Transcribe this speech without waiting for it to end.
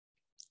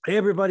Hey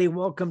everybody,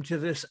 welcome to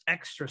this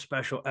extra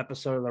special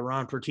episode of the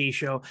Ron Pertie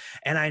Show.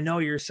 And I know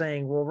you're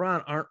saying, well,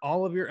 Ron, aren't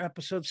all of your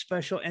episodes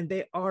special? And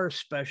they are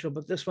special,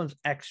 but this one's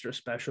extra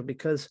special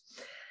because,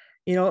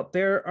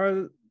 there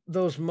are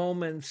those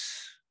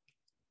moments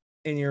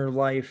in your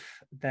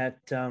life that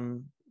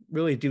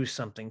really do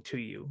something to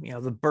you.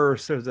 The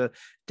birth or the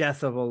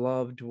death of a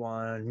loved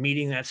one,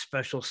 meeting that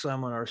special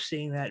someone, or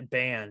seeing that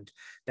band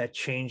that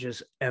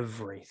changes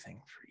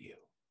everything for you.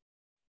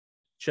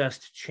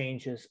 Just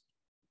changes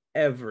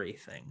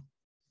everything.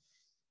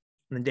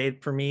 And the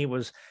date for me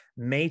was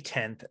May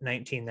 10th,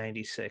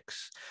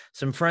 1996.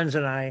 Some friends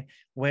and I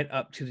went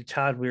up to the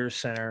Todd Weir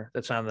Center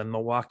that's on the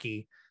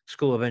Milwaukee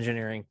School of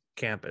Engineering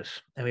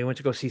campus, and we went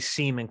to go see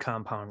Seam and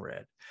Compound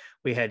Red.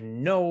 We had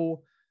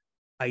no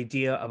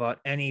idea about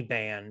any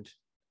band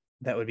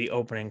that would be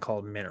opening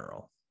called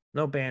Mineral.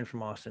 No band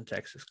from Austin,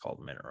 Texas called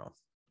Mineral.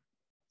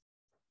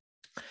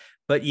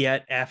 But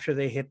yet, after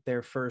they hit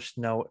their first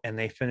note and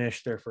they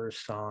finished their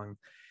first song,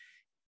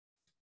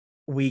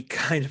 we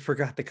kind of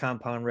forgot the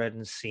Compound Red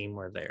and Seam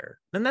were there.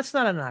 And that's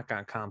not a knock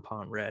on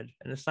Compound Red,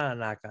 and it's not a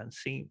knock on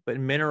Seam, but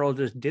Mineral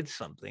just did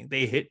something.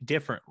 They hit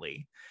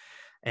differently,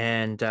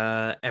 and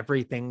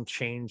everything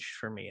changed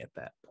for me at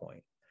that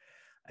point.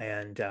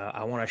 And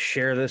I want to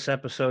share this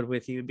episode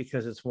with you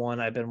because it's one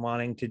I've been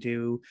wanting to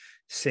do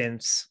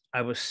since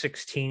I was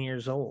 16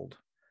 years old.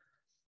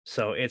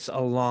 So it's a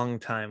long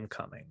time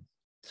coming.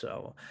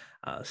 So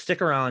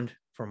stick around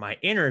for my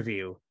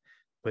interview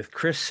with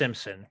Chris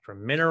Simpson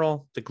from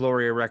Mineral, the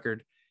Gloria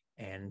Record,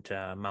 and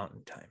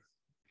Mountain Time.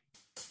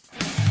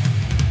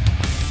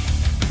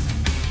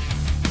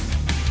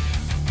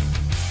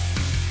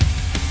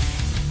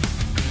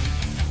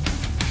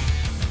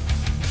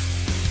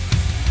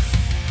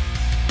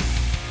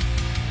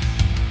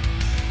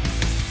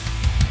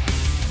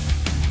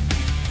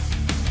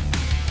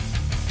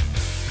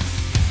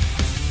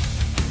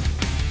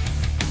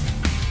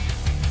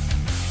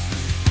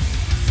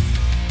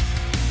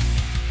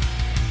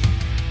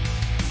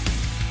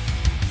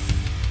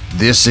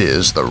 This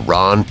is the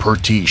Ron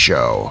Pertie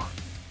Show.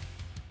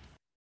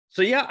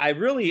 So yeah,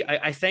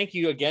 I thank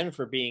you again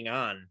for being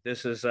on.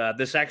 This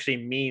actually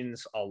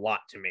means a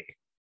lot to me.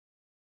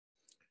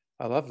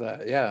 I love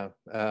that. Yeah.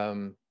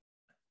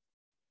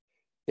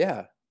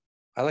 Yeah.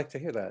 I like to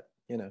hear that,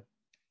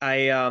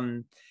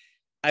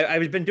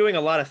 I've been doing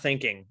a lot of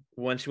thinking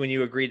when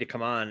you agreed to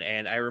come on,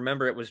 and I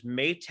remember it was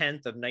May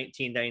 10th of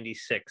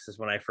 1996 is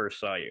when I first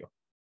saw you.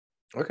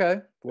 Okay.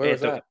 Where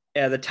was that?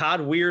 The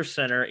Todd Weir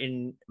Center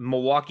in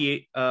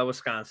Milwaukee,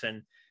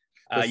 Wisconsin.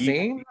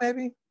 Seam,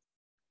 maybe?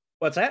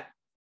 What's that?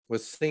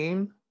 With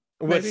Seam?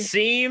 With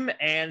Seam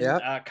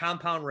and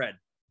Compound Red.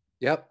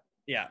 Yep.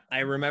 Yeah, I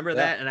remember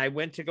that. And I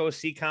went to go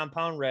see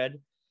Compound Red,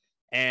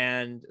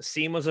 and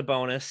Seam was a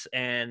bonus,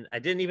 and I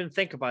didn't even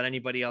think about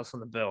anybody else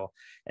on the bill.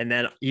 And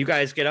then you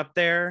guys get up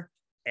there,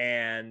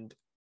 and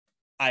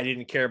I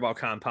didn't care about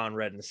Compound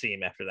Red and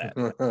Seam after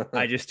that.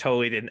 I just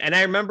totally didn't. And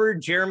I remember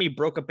Jeremy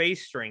broke a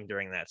bass string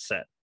during that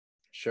set.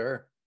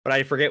 Sure. But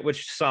I forget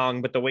which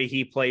song, but the way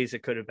he plays,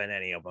 it could have been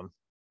any of them.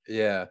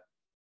 Yeah.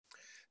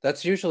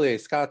 That's usually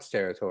Scott's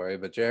territory,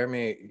 but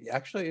Jeremy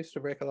actually used to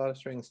break a lot of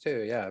strings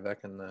too. Yeah, back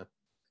in the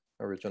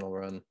original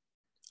run.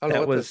 I don't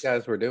know what those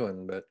guys were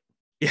doing, but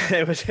yeah,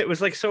 it was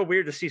like so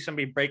weird to see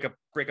somebody break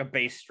a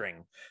bass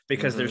string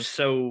because they're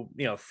so,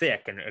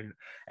 thick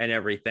and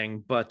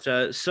everything. But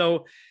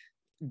so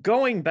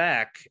going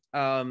back,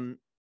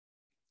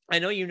 I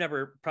know you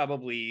never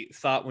probably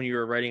thought when you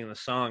were writing the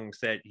songs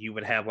that you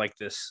would have like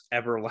this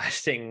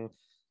everlasting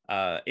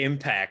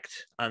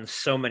impact on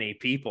so many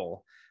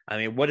people. I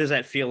mean, what does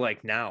that feel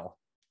like now?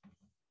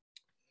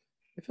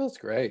 It feels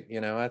great.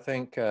 I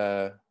think,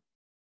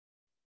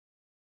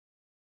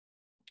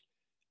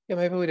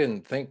 maybe we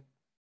didn't think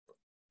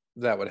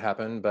that would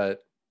happen,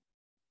 but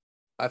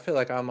I feel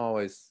like I'm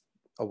always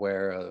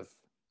aware of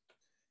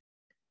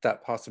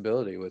that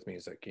possibility with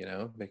music,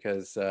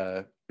 because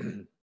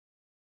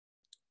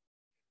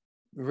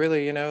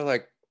really,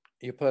 like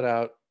you put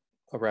out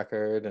a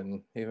record,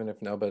 and even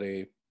if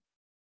nobody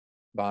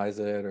buys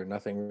it or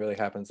nothing really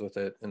happens with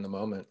it in the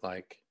moment,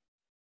 like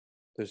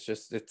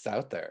it's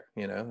out there,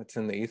 it's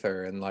in the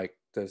ether, and like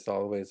there's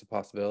always a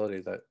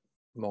possibility that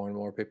more and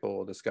more people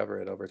will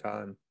discover it over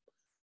time.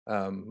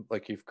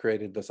 Like you've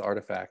created this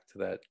artifact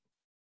that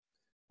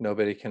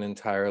nobody can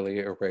entirely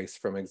erase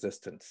from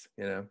existence,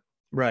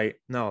 Right.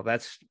 No,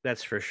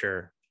 that's for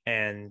sure.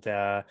 And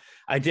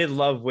I did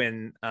love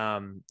when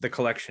the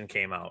collection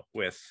came out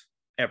with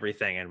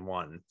everything in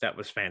one. That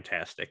was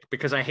fantastic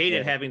because I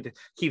hated having to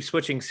keep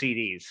switching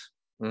CDs.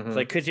 It's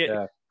like, could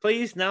you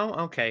please? No?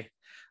 Okay.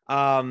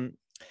 Now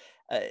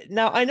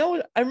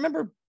I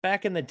remember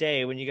back in the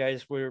day when you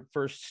guys were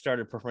first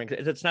started performing.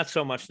 It's not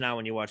so much now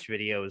when you watch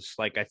videos.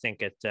 Like I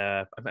think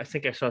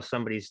I saw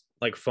somebody's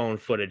like phone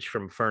footage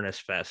from Furnace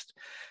Fest.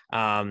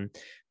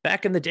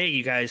 Back in the day,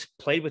 you guys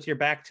played with your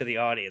back to the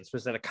audience.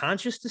 Was that a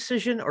conscious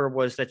decision, or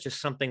was that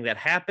just something that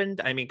happened?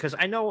 I mean, because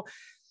I know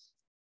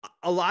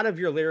a lot of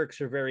your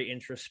lyrics are very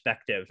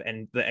introspective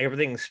and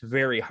everything's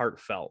very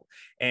heartfelt.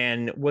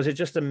 And was it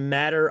just a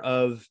matter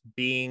of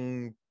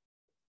being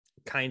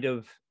kind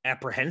of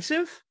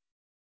apprehensive?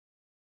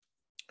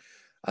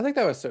 I think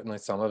that was certainly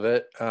some of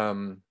it.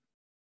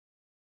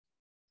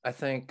 I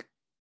think,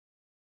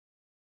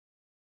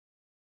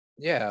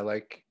 yeah,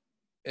 like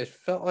it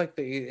felt like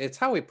it's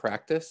how we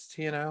practiced,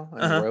 you know,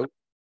 and Uh-huh. wrote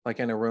like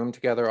in a room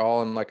together,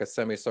 all in like a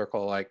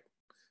semicircle, like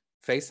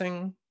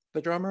facing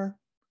the drummer.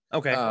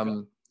 Okay.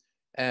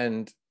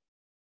 And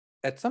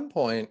at some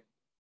point,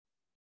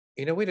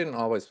 you know, we didn't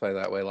always play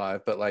that way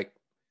live, but like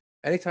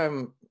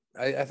anytime,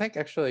 I think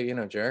actually, you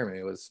know,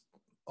 Jeremy was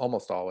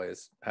almost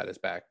always had his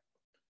back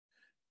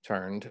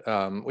turned,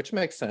 which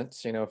makes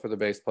sense, you know, for the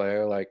bass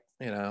player, like,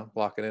 you know,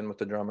 blocking in with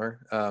the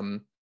drummer.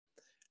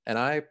 And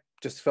I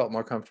just felt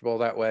more comfortable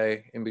that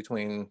way in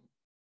between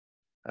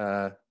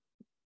uh,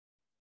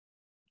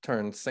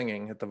 turns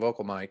singing at the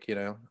vocal mic, you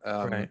know.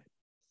 Right.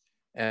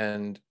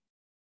 And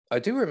I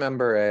do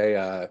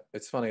remember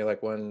it's funny,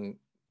 like when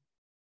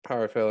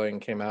Power Filling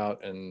came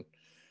out and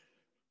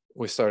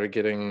we started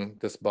getting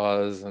this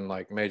buzz and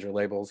like major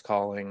labels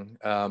calling.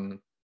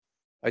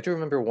 I do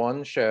remember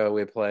one show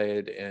we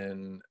played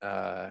in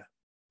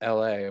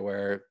LA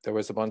where there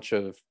was a bunch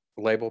of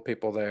label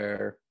people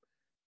there.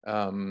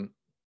 Um,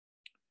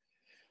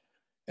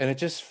 and it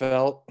just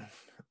felt,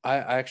 I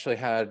actually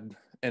had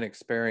an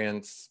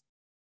experience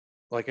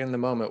like in the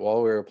moment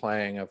while we were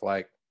playing of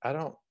like, I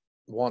don't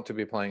want to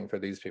be playing for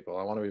these people.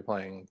 I want to be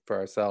playing for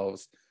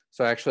ourselves.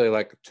 So I actually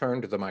like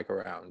turned the mic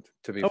around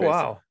to be Oh, facing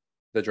wow.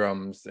 the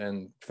drums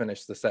and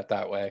finished the set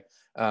that way.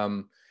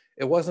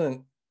 It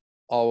wasn't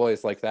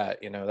always like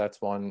that, you know. That's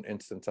one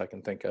instance I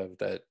can think of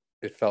that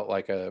it felt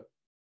like a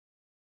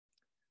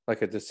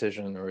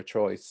decision or a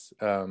choice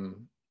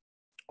on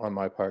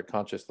my part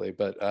consciously.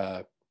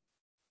 But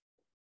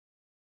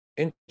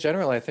in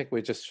general, I think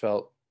we just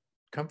felt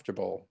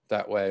comfortable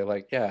that way.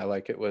 Like, yeah,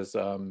 like it was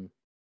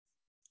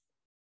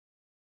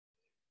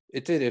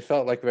it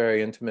felt like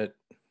very intimate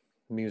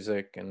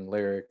music and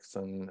lyrics,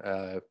 and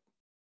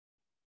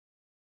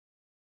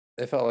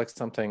it felt like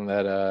something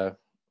that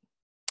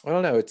I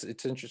don't know,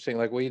 it's interesting.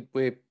 Like we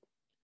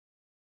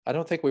I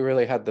don't think we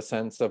really had the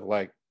sense of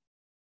like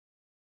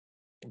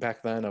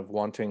back then of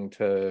wanting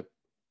to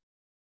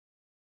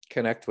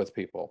connect with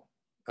people,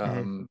 Hmm.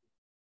 um,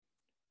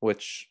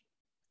 which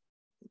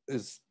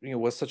is, you know,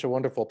 was such a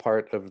wonderful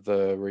part of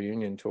the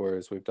reunion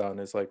tours we've done,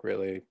 is like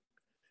really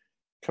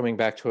coming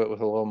back to it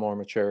with a little more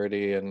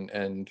maturity,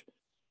 and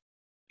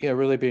you know,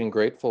 really being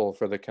grateful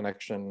for the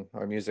connection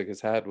our music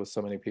has had with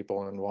so many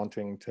people and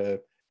wanting to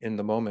in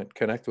the moment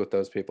connect with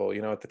those people.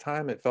 You know, at the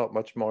time it felt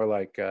much more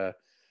like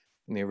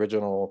in the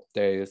original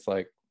days,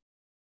 like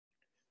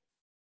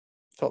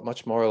felt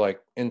much more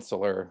like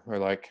insular or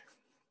like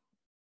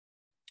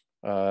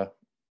uh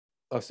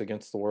us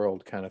against the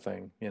world kind of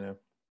thing, you know.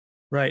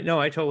 Right. No,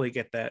 I totally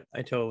get that.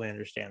 I totally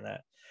understand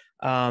that.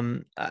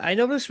 I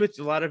noticed with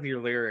a lot of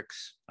your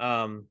lyrics,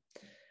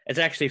 it's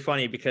actually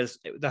funny because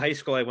the high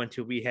school I went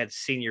to, we had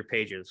senior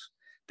pages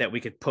that we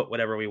could put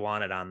whatever we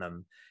wanted on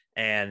them.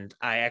 And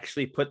I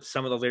actually put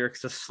some of the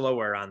lyrics to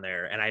Slower on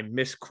there and I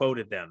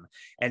misquoted them.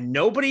 And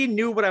nobody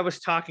knew what I was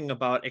talking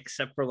about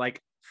except for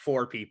like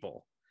four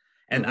people.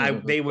 And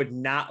they would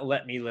not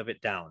let me live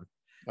it down.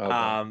 Oh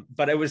boy.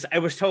 But it was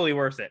totally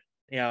worth it.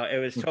 You know, it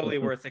was totally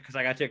worth it because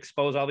I got to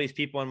expose all these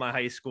people in my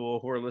high school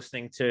who were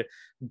listening to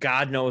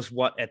God knows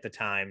what at the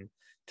time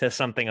to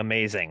something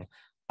amazing.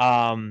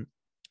 Um,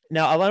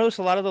 Now, I noticed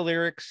a lot of the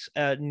lyrics,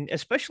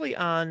 especially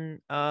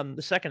on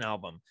the second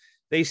album,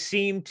 they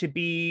seem to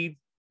be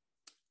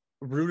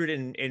rooted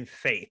in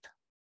faith.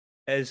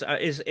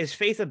 Is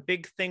faith a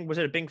big thing? Was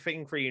it a big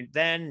thing for you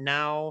then?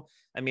 Now,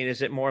 I mean,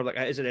 is it more like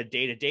is it a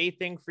day to day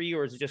thing for you,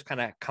 or is it just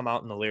kind of come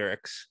out in the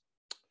lyrics?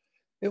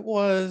 It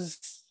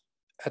was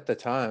at the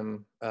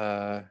time.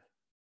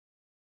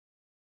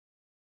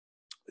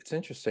 It's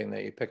interesting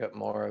that you pick up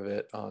more of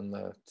it on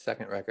the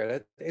second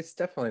record. It's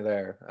definitely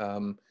there.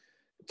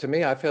 To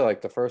me, I feel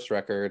like the first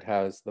record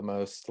has the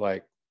most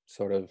like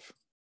sort of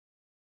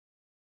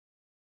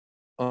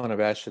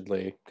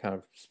unabashedly kind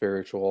of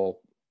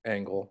spiritual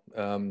angle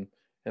in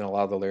a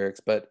lot of the lyrics.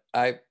 But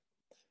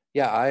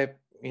yeah, I,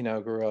 you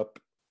know, grew up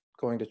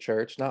going to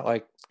church, not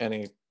like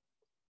any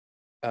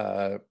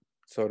uh,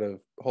 sort of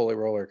holy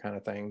roller kind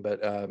of thing,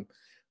 but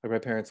like my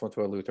parents went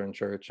to a Lutheran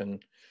church,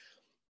 and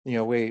you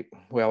know, we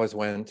always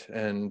went,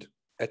 and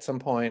at some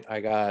point I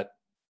got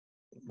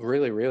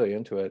really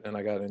into it, and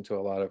I got into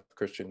a lot of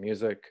Christian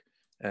music,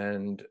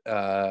 and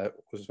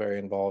was very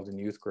involved in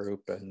youth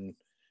group, and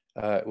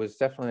it was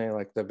definitely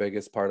like the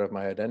biggest part of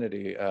my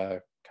identity,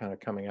 kind of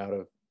coming out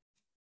of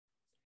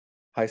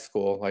high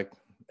school, like.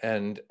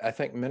 And I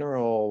think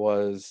Mineral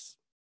was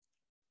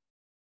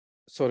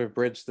sort of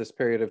bridged this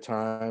period of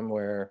time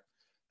where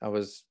I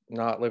was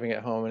not living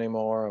at home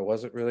anymore. I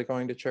wasn't really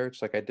going to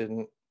church, like I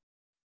didn't.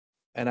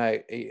 And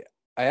I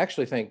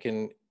actually think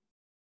in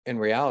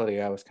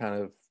reality I was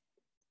kind of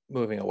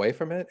moving away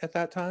from it at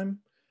that time,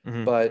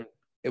 Mm-hmm. but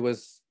it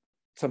was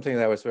something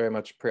that I was very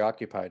much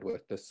preoccupied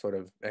with, this sort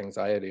of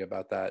anxiety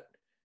about that.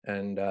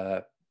 And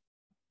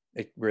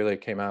it really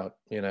came out,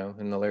 in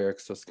the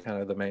lyrics was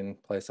kind of the main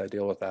place I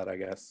deal with that, I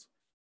guess.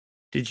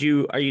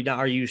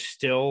 Are you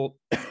still,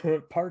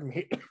 pardon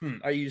me,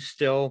 are you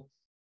still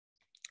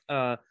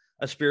a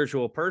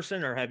spiritual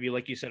person, or have you,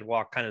 like you said,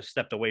 kind of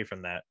stepped away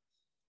from that?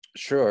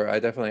 Sure, I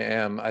definitely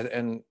am.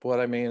 And what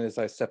I mean is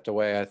I stepped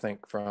away, I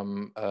think,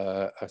 from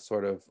a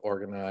sort of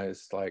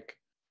organized, like,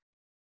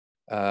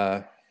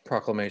 uh,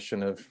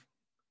 proclamation of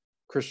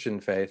Christian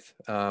faith.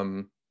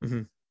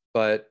 Mhm.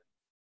 But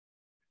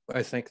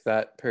I think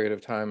that period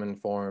of time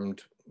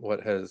informed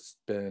what has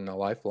been a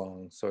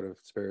lifelong sort of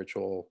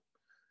spiritual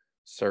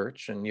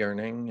search and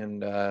yearning.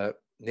 And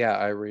yeah,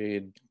 I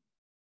read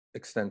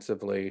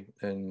extensively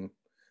in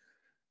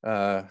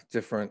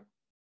different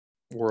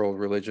world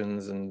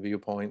religions and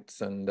viewpoints,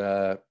 and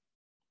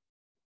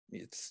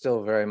it's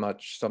still very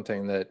much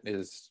something that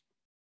is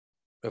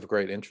of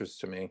great interest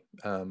to me.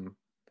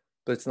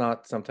 But it's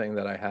not something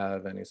that I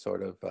have any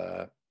sort of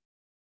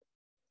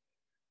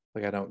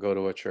like, I don't go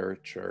to a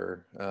church,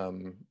 or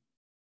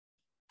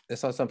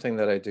it's not something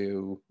that I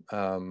do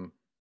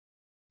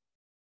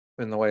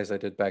in the ways I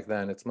did back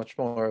then. It's much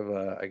more of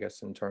a, I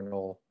guess,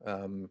 internal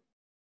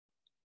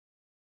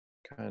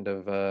kind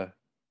of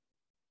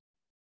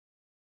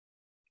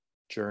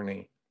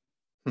journey.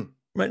 Right.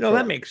 No, For that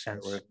lack makes of a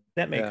better sense. word.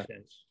 That makes Yeah.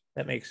 sense.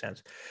 That makes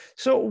sense.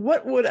 So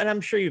what would, and I'm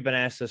sure you've been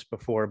asked this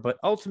before, but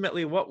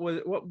ultimately what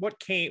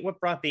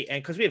brought the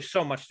end? Because we have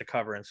so much to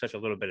cover in such a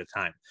little bit of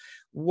time.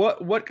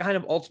 What kind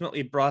of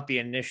ultimately brought the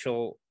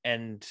initial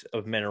end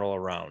of Mineral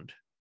around?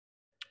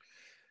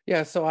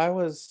 Yeah, so I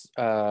was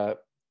I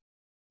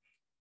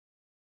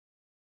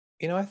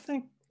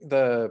think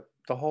the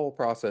whole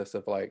process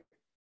of, like,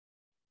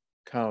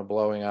 kind of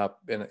blowing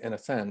up in a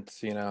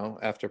sense,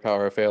 after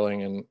Power of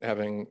Failing and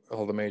having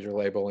all the major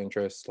label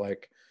interests,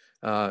 like,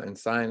 and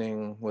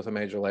signing with a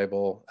major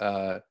label,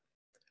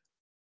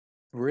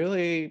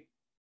 really,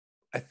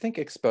 I think,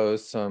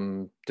 exposed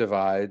some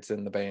divides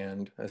in the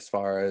band, as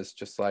far as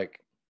just, like,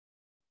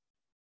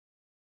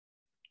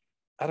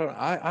 I don't know,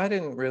 I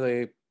didn't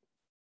really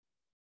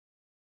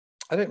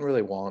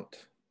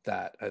want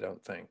that, I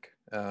don't think.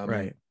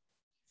 Right.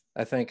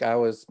 I think I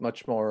was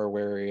much more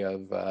wary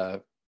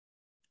of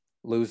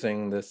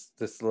losing this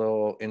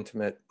little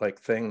intimate, like,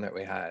 thing that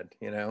we had,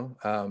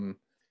 and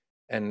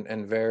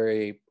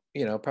very,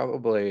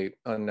 probably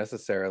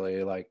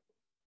unnecessarily, like,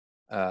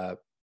 uh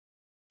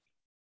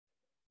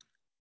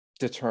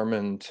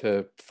determined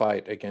to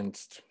fight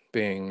against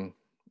being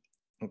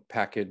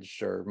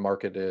packaged or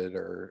marketed,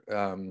 or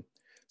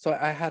so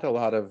I had a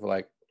lot of,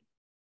 like,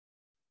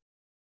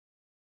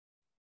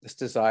 this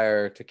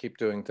desire to keep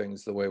doing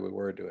things the way we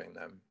were doing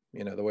them,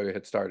 the way we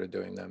had started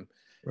doing them.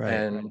 Right.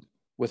 And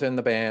within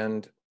the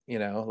band,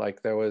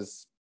 like, there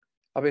was,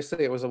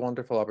 obviously, it was a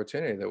wonderful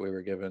opportunity that we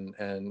were given.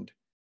 And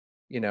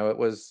it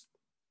was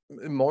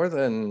more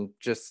than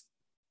just,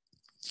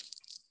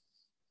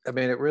 I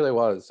mean, it really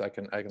was, I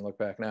can look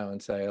back now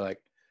and say,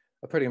 like,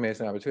 a pretty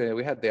amazing opportunity.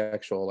 We had the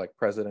actual, like,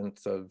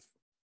 presidents of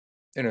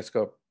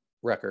Interscope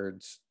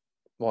Records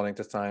wanting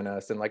to sign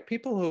us, and, like,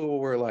 people who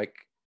were, like,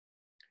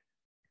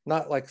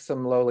 not like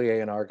some lowly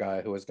A&R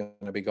guy who was going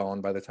to be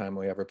gone by the time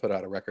we ever put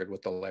out a record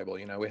with the label.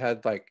 We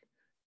had, like,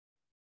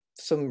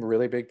 some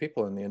really big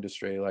people in the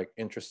industry, like,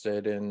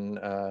 interested in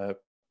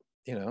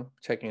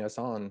taking us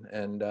on.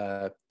 And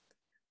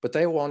but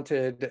they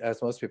wanted,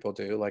 as most people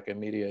do, like,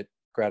 immediate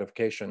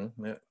gratification,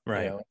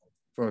 Right.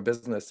 from a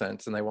business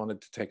sense, and they wanted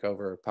to take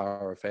over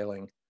Power of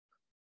Failing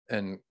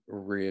and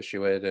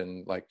reissue it,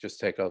 and, like, just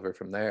take over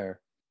from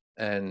there.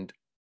 And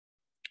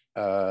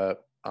uh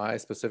I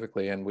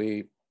specifically, and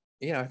we,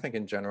 I think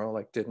in general,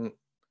 like, didn't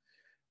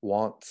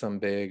want some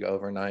big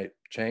overnight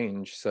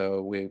change.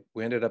 So we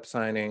ended up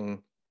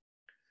signing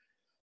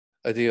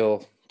a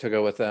deal to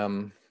go with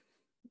them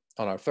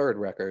on our third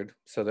record,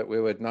 so that we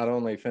would not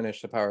only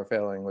finish the Power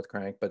Failing with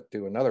Crank, but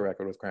do another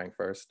record with Crank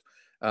first.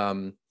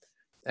 um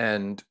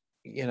and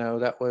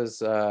that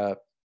was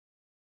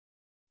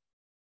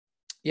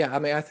yeah, I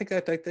mean, I think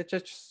that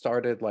just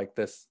started, like,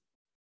 this,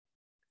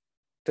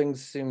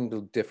 things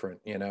seemed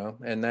different,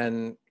 and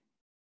then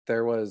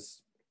there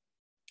was,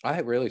 I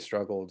had really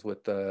struggled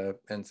with the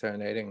and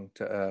serenading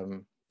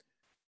to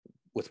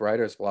with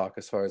writer's block,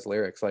 as far as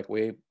lyrics. Like,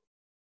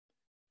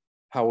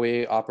 how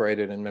we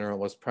operated in Mineral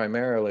was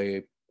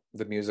primarily,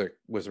 the music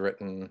was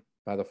written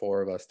by the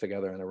four of us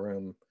together in a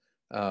room,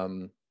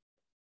 um,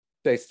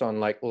 based on,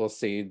 like, little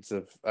seeds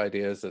of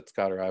ideas that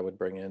Scott or I would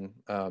bring in,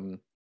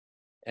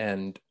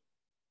 and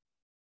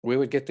we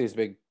would get these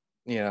big,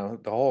 the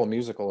whole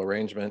musical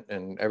arrangement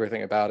and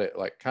everything about it,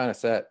 like, kind of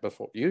set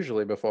before,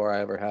 usually before I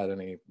ever had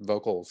any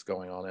vocals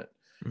going on it.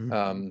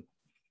 Mhm.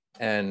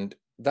 And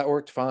that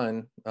worked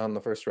fine on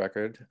the first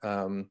record.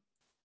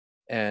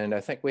 And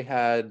I think we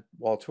had,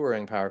 while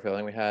touring Power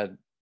Filling, we had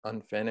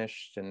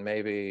Unfinished and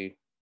maybe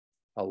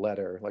A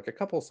Letter, like a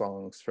couple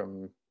songs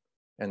from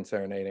And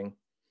Serenading.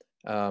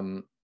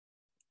 Um,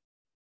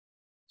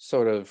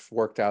 sort of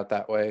worked out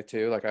that way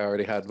too. Like I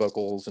already had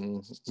vocals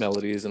and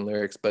melodies and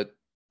lyrics, but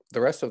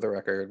the rest of the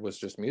record was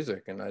just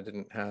music, and I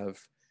didn't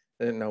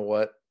know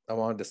what I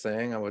wanted to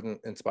sing. I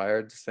wasn't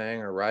inspired to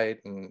sing or write,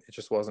 and it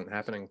just wasn't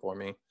happening for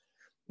me.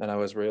 And I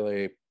was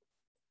really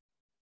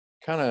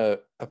kind of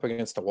up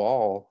against a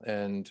wall,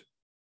 and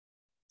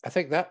I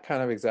think that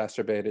kind of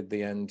exacerbated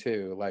the end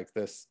too. Like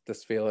this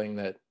feeling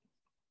that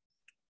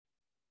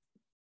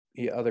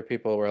other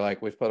people were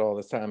like, "We've put all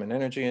this time and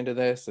energy into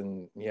this,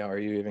 and are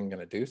you even going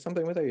to do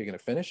something with it? Are you going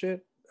to finish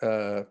it?"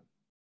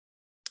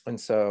 And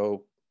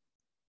so,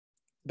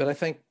 but I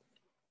think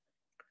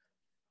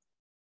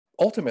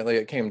ultimately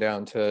it came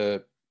down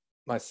to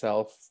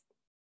myself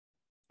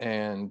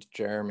and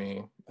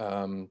Jeremy,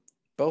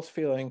 both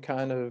feeling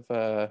kind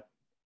of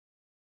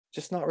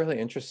just not really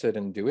interested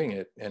in doing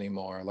it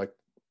anymore. Like,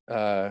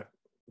 well,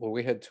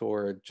 we had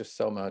toured just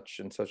so much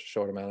in such a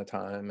short amount of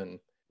time, and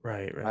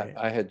Right, right.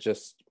 I had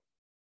just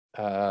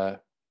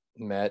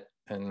met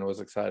and was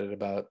excited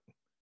about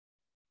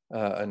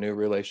a new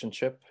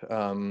relationship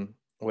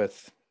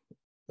with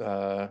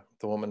the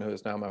woman who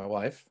is now my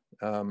wife.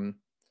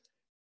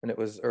 And it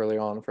was early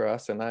on for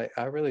us, and I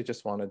really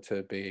just wanted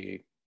to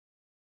be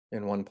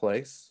in one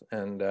place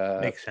and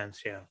Makes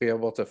sense. Yeah. be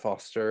able to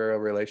foster a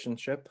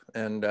relationship.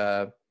 And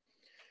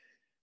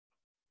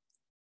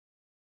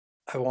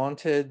I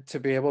wanted to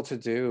be able to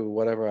do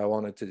whatever I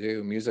wanted to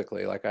do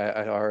musically. Like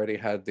I already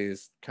had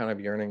these kind of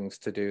yearnings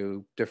to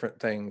do different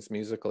things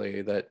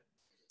musically that,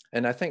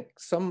 and I think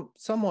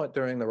somewhat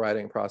during the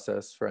writing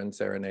process for End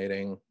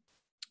Serenading,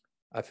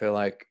 I feel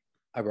like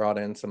I brought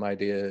in some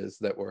ideas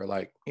that were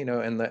like,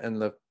 and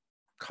the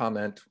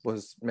comment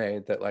was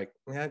made that like,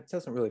 yeah, it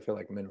doesn't really feel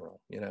like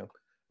Mineral.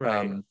 Right.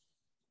 Um,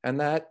 and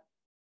that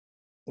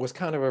was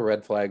kind of a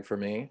red flag for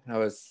me. I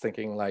was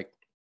thinking like,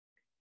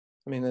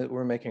 I mean,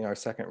 we're making our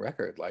second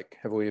record. Like,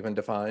 have we even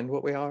defined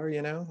what we are?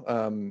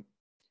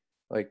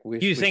 Like You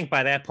we think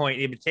by that point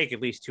it would take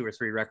at least 2 or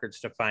 3 records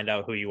to find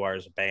out who you are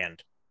as a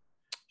band?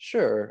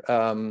 sure.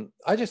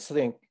 I just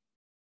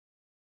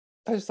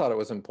thought it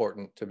was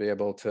important to be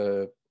able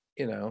to,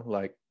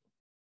 like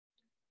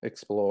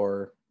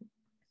explore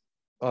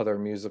other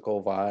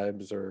musical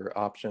vibes or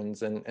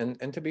options.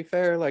 And to be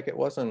fair, like it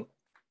wasn't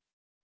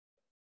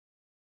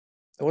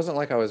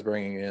like I was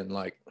bringing in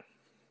like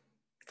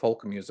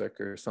folk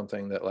music or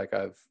something that like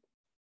I've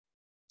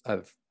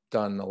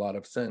done a lot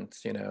of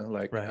since,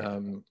 like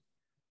Right.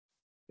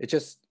 it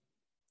just,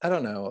 I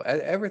don't know,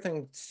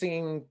 everything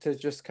seemed to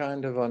just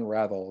kind of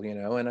unravel,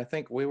 and I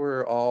think we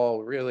were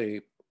all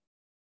really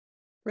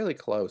really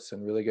close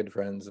and really good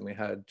friends, and we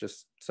had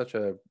just such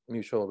a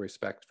mutual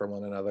respect for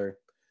one another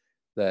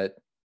that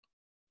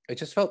it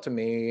just felt to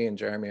me and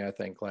Jeremy, I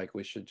think like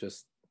we should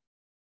just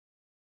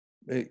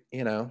eh,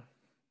 you know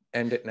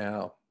end it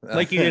now.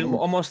 Like you didn't,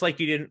 almost like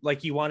you didn't,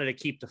 like you wanted to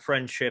keep the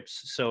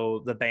friendships,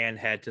 so the band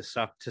had to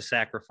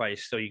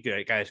sacrifice so you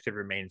guys could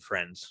remain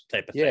friends,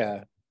 type of thing.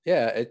 Yeah,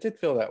 yeah, it did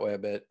feel that way a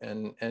bit,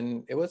 and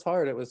it was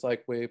hard. It was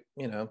like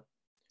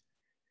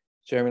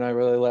Jeremy and I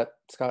really let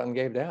Scott and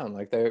Gabe down.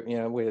 Like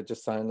we had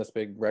just signed this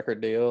big record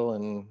deal,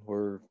 and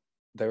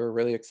they were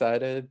really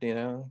excited,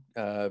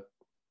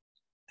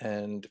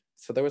 and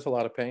so there was a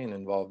lot of pain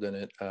involved in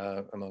it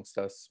amongst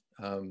us.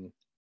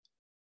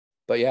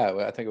 But yeah,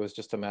 I think it was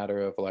just a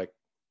matter of like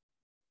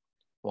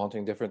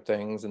wanting different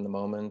things in the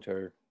moment,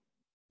 or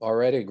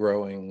already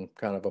growing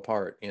kind of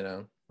apart.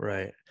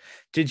 Right.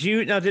 Did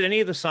any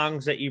of the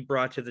songs that you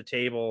brought to the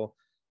table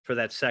for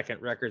that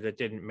second record that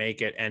didn't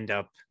make it end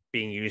up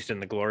being used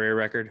in the Gloria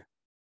record?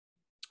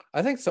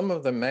 I think some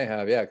of them may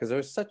have, yeah, because it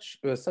was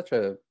such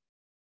a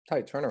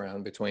tight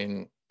turnaround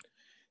between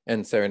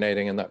End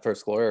Serenading and that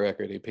first Gloria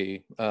record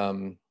EP.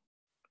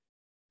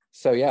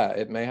 So yeah,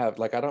 it may have,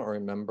 like, I don't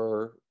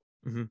remember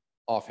Mm-hmm.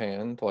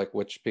 offhand like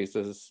which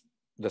pieces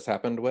this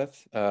happened with,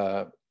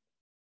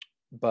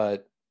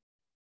 but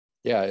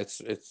yeah,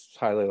 it's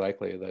highly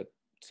likely that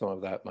some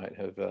of that might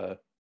have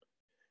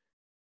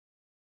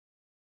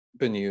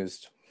been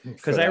used for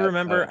Because that I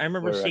remember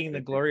Gloria seeing the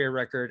record EP. Gloria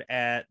record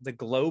at the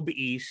Globe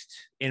East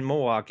in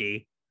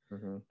Milwaukee.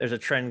 Hmm. There's a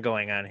trend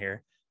going on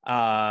here.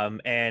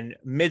 And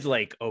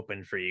Midlake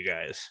opened for you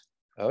guys.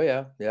 Oh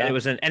yeah, And yeah. it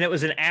was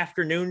an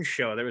afternoon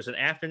show. There was an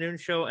afternoon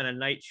show and a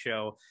night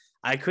show.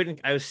 I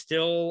was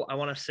still, I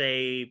want to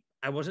say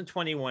I wasn't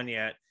 21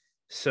 yet,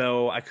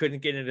 so I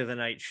couldn't get into the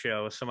night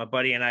show. So my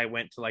buddy and I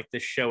went to like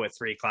this show at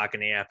 3 o'clock in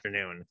the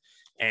afternoon.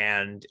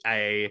 And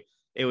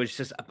it was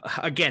just,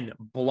 again,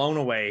 blown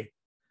away.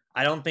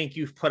 I don't think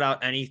you've put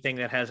out anything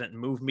that hasn't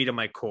moved me to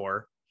my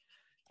core.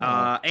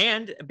 Oh,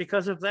 And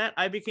because of that,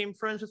 I became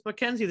friends with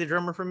Mackenzie, the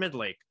drummer from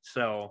Midlake.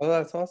 So oh,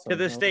 that's to awesome.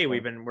 this day,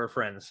 Wonderful. we're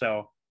friends.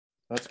 So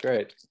That's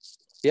great.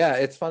 Yeah,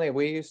 it's funny.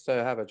 We used to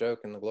have a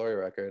joke in the Glory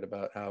record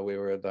about how we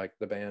were like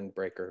the band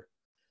breaker,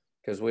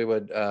 because we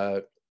would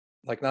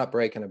like not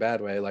break in a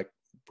bad way, like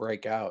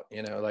break out,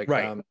 like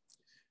right.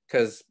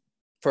 because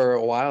for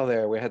a while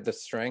there we had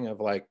this string of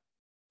like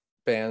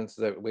bands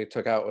that we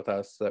took out with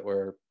us that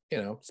were,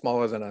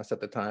 smaller than us at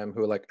the time,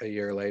 who like a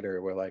year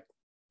later were like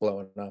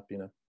blowing up.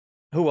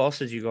 Who else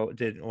did you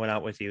went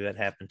out with you that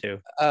happened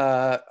to?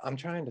 I'm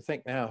trying to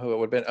think now who it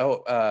would have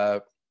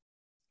been.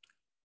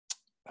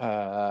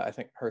 I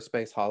think Her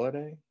Space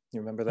Holiday. You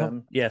remember Oh,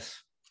 them?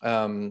 yes.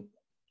 Um,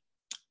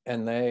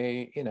 and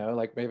they,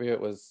 like maybe it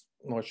was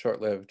more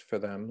short-lived for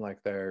them,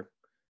 like their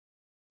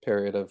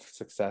period of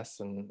success,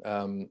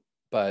 and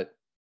but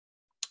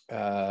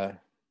uh,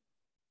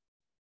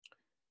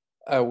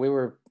 we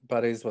were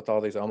buddies with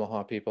all these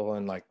Omaha people,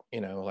 and like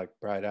like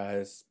Bright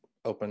Eyes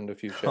opened a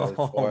few shows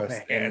Oh for us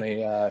in man,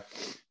 the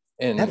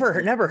in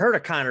never heard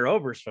of Connor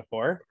Oberst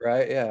before.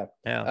 right, yeah.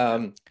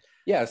 Yeah,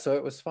 Yeah, so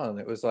it was fun.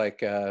 It was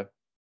like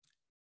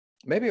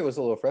maybe it was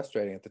a little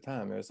frustrating at the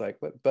time. It was like,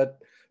 but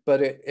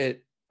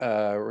it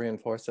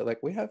reinforced it.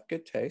 Like we have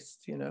good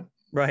taste,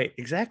 right.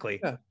 Exactly.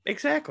 Yeah,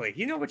 Exactly.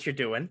 You know what you're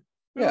doing.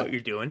 You know yeah. what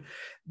you're doing.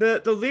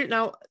 The lyric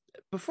now.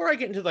 Before I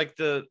get into like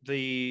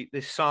the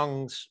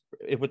songs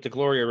with the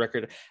Gloria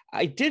record,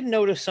 I did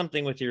notice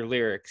something with your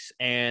lyrics,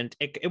 and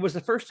it was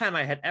the first time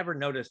I had ever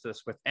noticed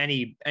this with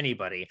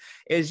anybody.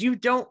 Is you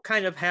don't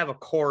kind of have a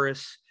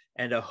chorus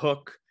and a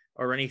hook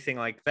or anything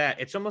like that.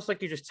 It's almost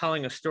like you're just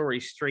telling a story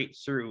straight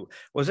through.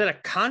 Was that a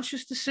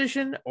conscious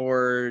decision,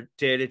 or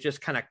did it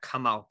just kind of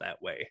come out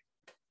that way?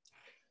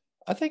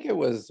 I think it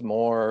was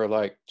more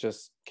like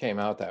just came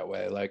out that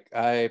way. Like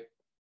I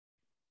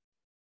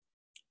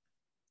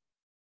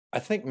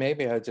think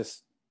maybe I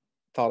just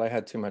thought I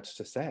had too much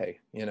to say,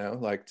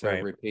 like to Right.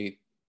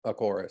 repeat a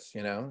chorus,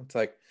 It's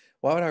like,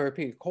 why would I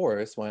repeat a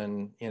chorus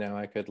when,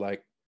 I could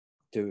like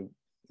do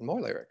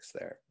more lyrics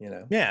there?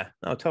 Yeah,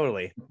 no,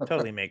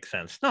 totally makes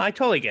sense. No, I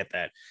totally get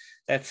that.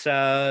 That's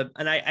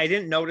and I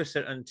didn't notice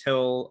it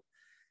until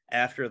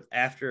after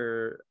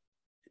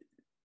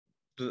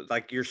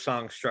like your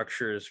song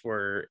structures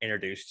were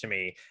introduced to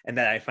me, and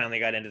then I finally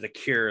got into The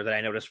Cure, that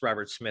I noticed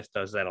Robert Smith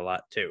does that a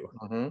lot too.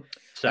 hmm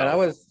And I So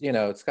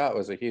was, Scott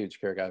was a huge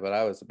Cure guy, but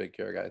I was a big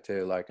Cure guy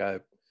too. Like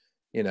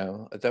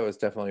that was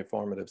definitely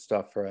formative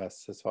stuff for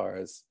us as far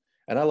as,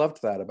 and I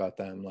loved that about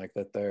them, like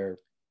that there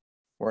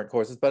weren't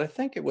courses. But I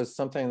think it was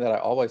something that I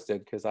always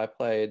did because I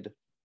played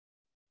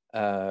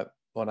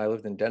when I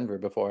lived in Denver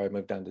before I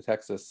moved down to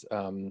Texas.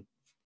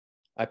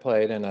 I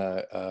played in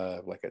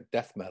a like a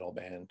death metal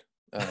band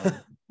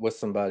with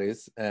some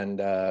buddies, and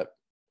it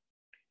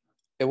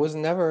was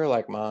never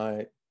like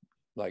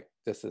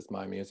this is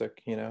my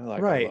music,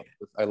 like right.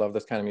 I love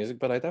this kind of music,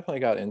 but I definitely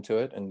got into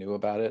it and knew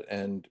about it,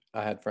 and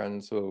I had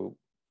friends who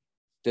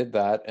did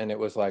that, and it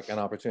was like an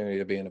opportunity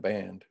to be in a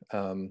band,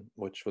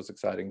 which was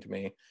exciting to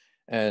me.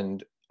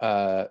 And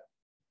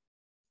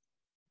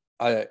I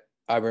I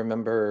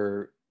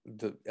remember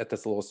at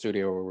this little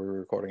studio where we were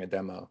recording a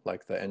demo,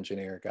 like the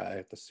engineer guy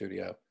at the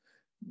studio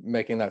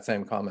making that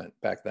same comment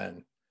back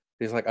then.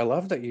 He's like, I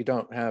love that you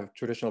don't have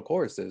traditional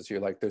choruses. You're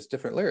like, there's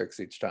different lyrics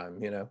each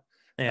time.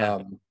 Yeah.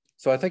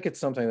 So I think it's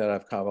something that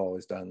I've kind of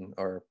always done,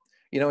 or,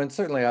 and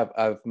certainly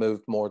I've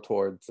moved more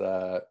towards,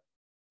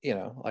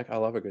 like I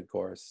love a good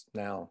chorus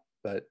now,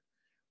 but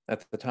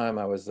at the time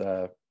I was,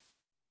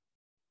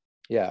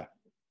 yeah,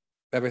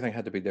 everything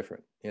had to be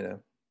different.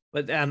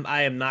 But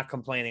I am not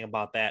complaining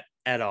about that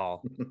at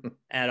all.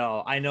 At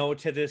all. I know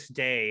to this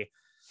day,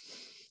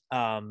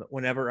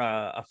 whenever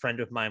a friend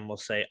of mine will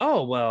say,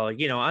 "Oh, well,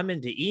 I'm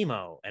into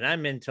emo and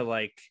I'm into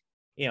like,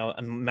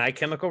 My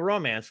Chemical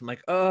Romance," I'm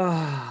like,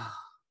 "Oh,"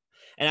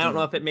 and I don't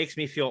know if it makes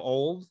me feel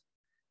old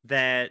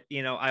that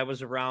I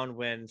was around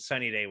when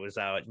Sunny Day was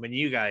out, when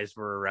you guys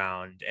were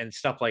around, and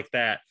stuff like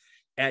that.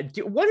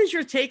 What is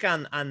your take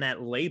on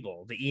that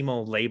label, the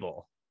emo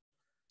label?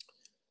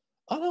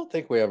 I don't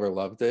think we ever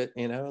loved it,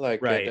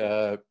 like it,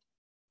 Right.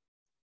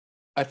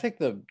 I think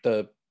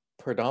the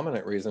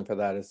predominant reason for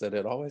that is that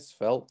it always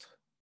felt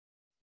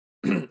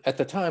at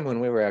the time when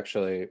we were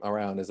actually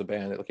around as a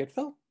band, it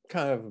felt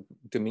kind of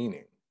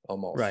demeaning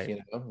almost, Right.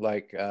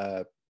 like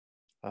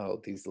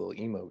oh, these little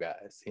emo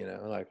guys,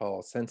 like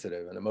all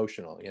sensitive and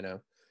emotional,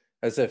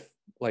 as if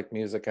like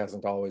music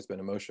hasn't always been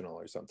emotional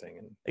or something,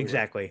 and we were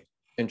Exactly.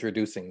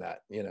 introducing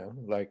that,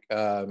 like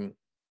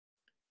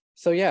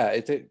so yeah,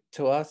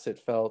 to us it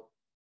felt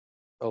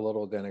a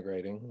little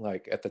denigrating,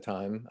 like at the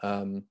time,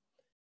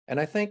 and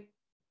I think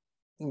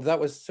that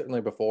was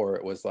certainly before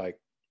it was like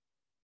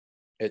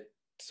it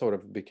sort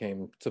of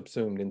became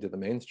subsumed into the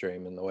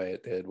mainstream in the way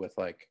it did with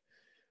like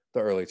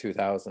the early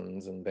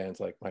 2000s and bands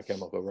like My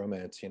Chemical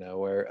Romance,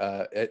 where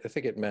I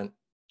think it meant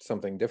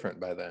something different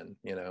by then.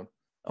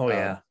 Oh Um,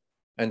 yeah.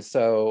 and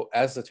so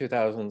as the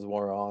 2000s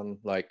wore on,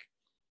 like,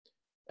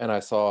 and I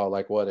saw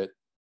like what it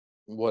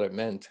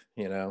meant,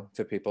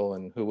 to people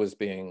and who was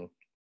being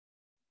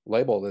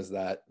labeled as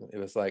that, it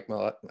was like,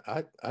 well,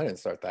 I didn't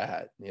start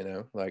that,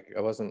 like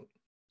I wasn't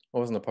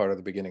a part of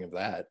the beginning of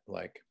that,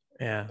 like,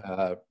 Yeah.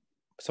 uh,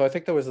 so I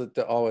think there was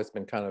always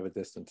been kind of a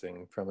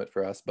distancing from it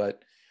for us,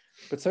 but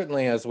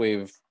certainly as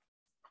we've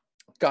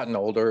gotten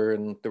older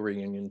and the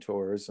reunion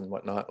tours and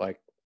whatnot,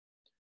 like,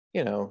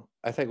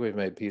 I think we've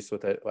made peace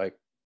with it. Like,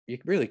 you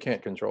really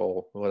can't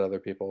control what other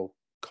people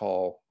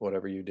call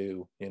whatever you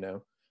do. And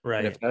if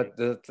Right.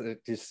 that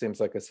it just seems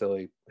like a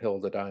silly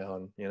hill to die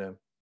on.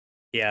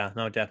 Yeah,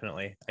 no,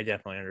 definitely. I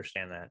definitely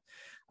understand that.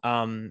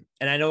 And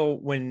I know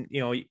when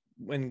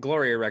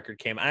Gloria Record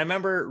came, I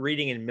remember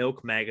reading in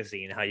Milk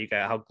magazine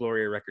how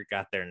Gloria Record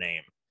got their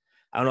name.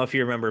 I don't know if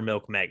you remember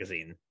Milk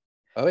magazine.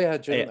 Oh yeah,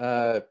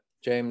 Yeah,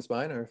 James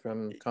Miner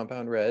from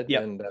Compound Red,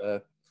 yep. and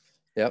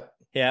yep.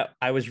 Yeah,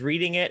 I was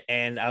reading it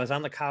and I was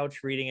on the couch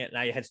reading it, and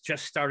I had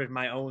just started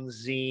my own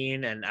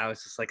zine, and I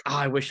was just like, oh,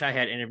 I wish I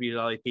had interviewed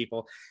all these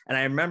people. And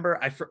I remember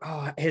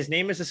his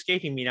name is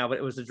escaping me now, but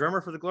it was the drummer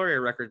for the Gloria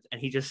record,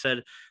 and he just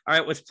said, all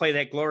right, let's play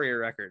that Gloria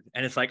record.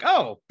 And it's like,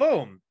 oh,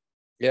 boom,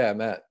 Yeah,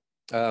 Matt.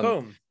 Um,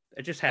 boom.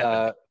 It just happened.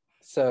 uh,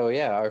 so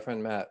yeah, our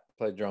friend Matt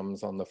played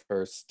drums on the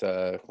first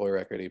Glory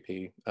Record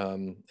EP,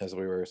 as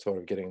we were sort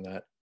of getting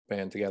that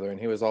band together,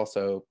 and he was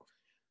also,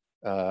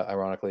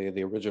 ironically,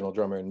 the original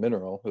drummer in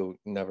Mineral, who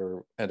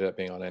never ended up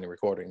being on any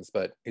recordings,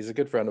 but he's a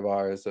good friend of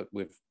ours that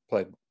we've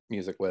played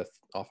music with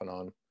off and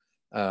on.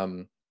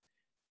 Um,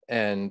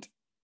 and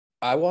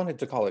I wanted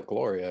to call it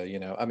Gloria,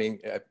 I mean,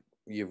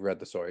 you've read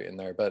the story in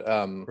there, but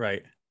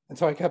Right. and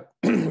so I kept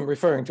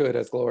referring to it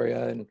as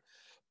Gloria, and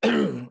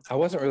I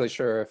wasn't really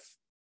sure if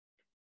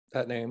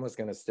that name was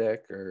going to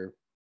stick,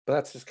 but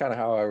that's just kind of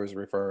how I was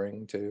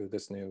referring to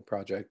this new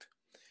project.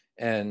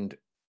 And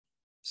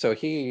so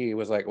he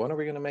was like, when are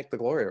we going to make the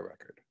Gloria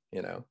record?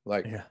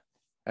 Like, Yeah.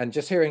 and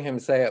just hearing him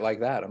say it like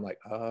that, I'm like,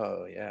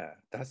 oh yeah,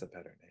 that's a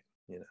better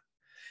name.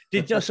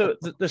 So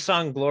the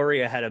song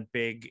Gloria had a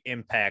big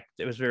impact.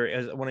 It was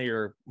one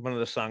of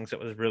the songs that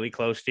was really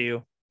close to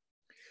you.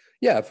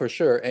 Yeah, for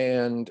sure.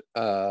 And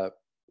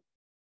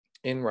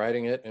in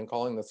writing it and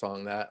calling the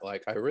song that,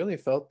 like, I really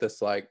felt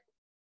this like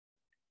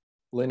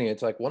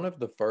lineage. Like, one of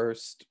the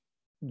first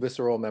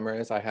visceral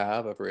memories I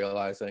have of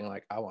realizing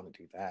like I want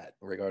to do that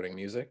regarding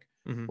music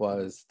Mm-hmm.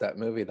 was that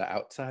movie The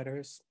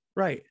Outsiders.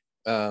 Right.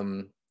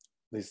 um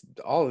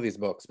all of these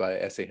books by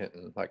S.E.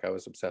 Hinton, like, I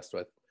was obsessed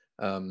with.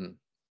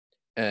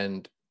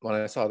 And when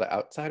I saw The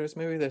Outsiders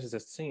movie, there's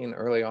this scene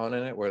early on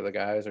in it where the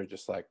guys are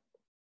just like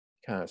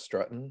kind of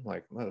strutting,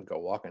 like, let's go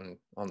walking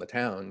on the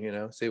town,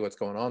 see what's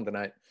going on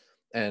tonight.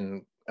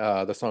 And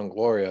the song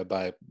Gloria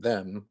by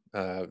them,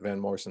 Van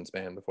Morrison's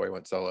band before he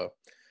went solo,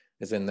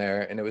 is in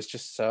there. And it was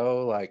just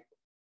so like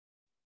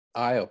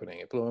eye-opening.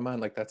 It blew my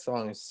mind. Like, that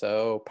song is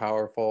so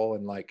powerful,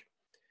 and like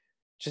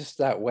just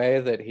that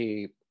way that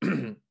he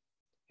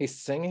he's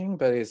singing,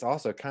 but he's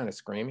also kind of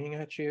screaming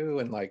at you,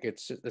 and like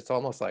it's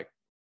almost like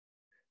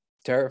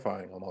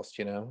terrifying almost,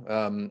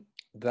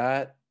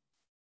 that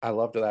I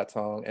loved that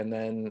song. And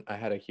then I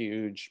had a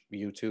huge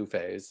U2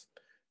 phase,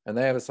 and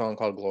they have a song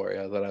called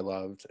Gloria that I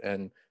loved.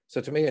 And so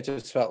to me, it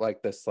just felt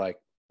like this like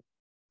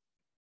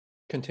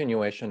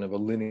continuation of a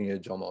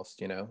lineage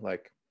almost,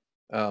 like,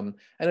 and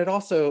it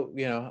also,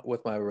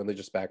 with my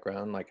religious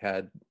background, like,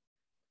 had,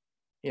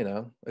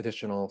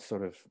 additional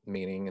sort of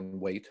meaning and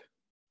weight.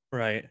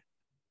 Right.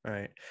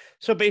 Right.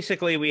 So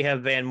basically, we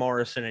have Van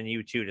Morrison and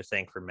U2 to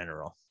thank for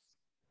Mineral.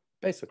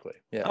 Basically,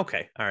 yeah.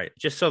 Okay. All right.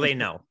 Just so they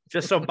know,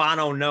 just so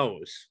Bono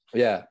knows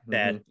Yeah.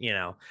 that,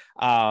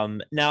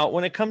 now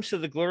when it comes to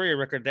the Gloria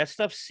record, that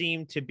stuff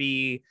seemed to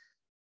be,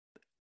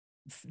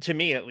 to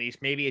me at least,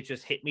 maybe it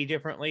just hit me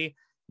differently,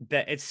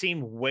 that it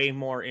seemed way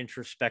more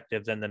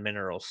introspective than the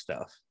Mineral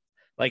stuff.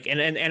 Like,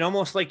 and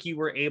almost like you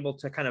were able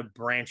to kind of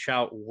branch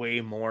out way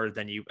more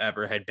than you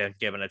ever had been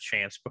given a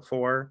chance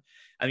before.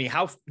 I mean,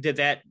 how did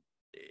that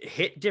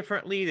hit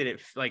differently?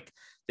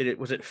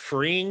 Was it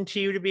freeing to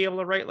you to be able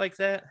to write like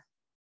that?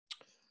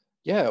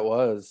 Yeah, it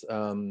was.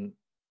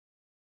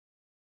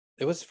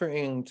 It was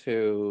freeing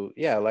to,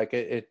 yeah, like,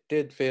 it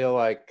did feel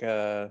like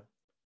I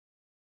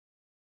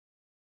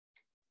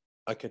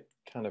could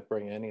kind of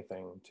bring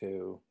anything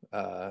to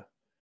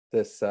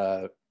this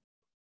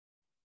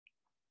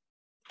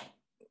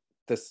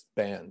this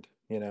band,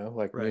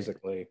 like, Right.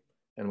 musically,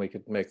 and we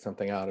could make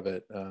something out of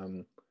it.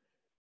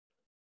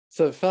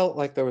 So it felt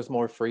like there was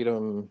more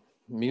freedom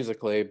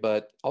musically,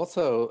 but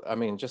also, I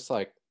mean, just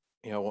like,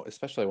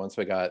 especially once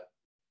we got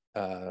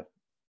uh,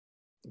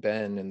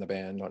 Ben in the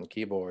band on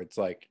keyboards,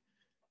 like,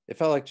 it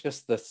felt like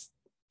just this,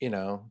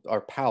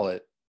 our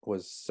palette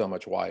was so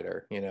much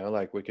wider,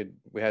 like we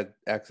had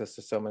access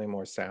to so many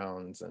more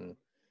sounds.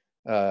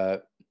 Uh,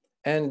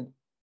 and,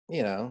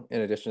 in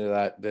addition to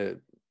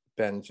that,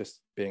 Ben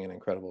just being an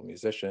incredible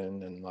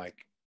musician, and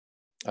like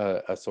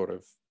a sort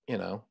of,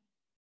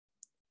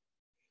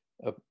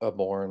 a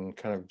born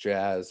kind of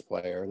jazz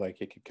player, like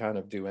he could kind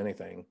of do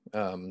anything.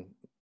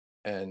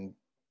 And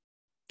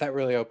that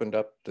really opened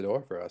up the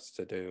door for us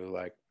to do,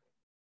 like,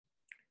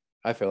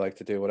 I feel like,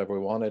 to do whatever we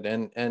wanted.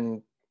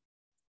 And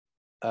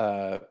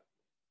uh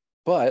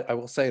but I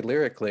will say,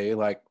 lyrically,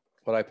 like,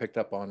 what I picked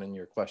up on in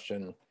your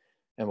question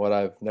and what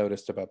I've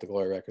noticed about the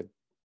Glory record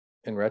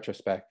in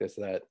retrospect is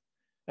that,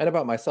 and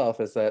about myself,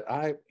 is that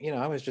I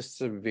was just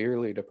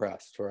severely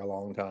depressed for a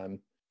long time.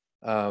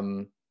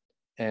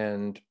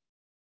 And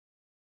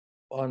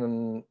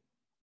on,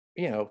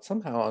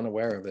 somehow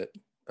unaware of it.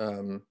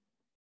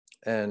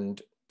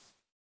 And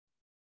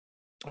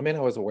I mean,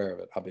 I was aware of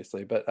it,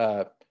 obviously,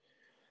 but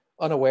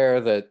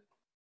unaware that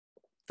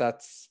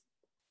that's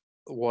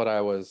what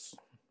I was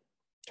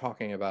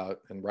talking about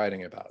and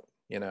writing about,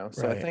 so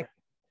I Right. think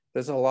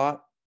there's a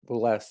lot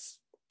less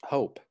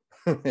hope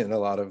in a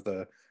lot of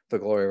the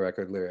Gloria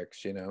record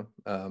lyrics.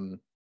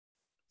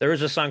 There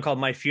was a song called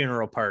My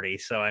Funeral Party,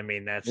 so I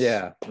mean that's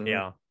Yeah.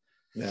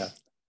 Yeah.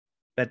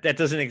 that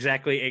doesn't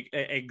exactly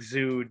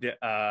exude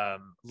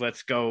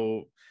let's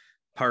go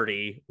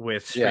party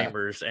with Yeah.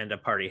 streamers and a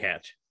party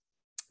hat.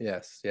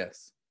 Yes.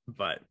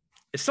 But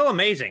it's still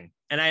amazing.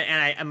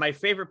 And my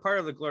favorite part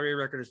of the Gloria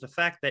record is the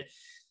fact that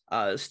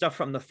stuff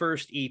from the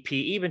first EP,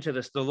 even to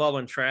the Lull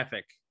in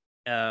Traffic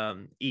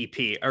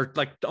EP, are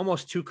like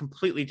almost two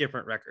completely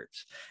different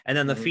records. And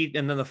then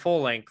the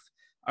full length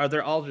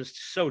they're all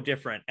just so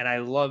different. And I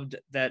loved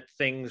that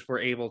things were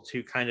able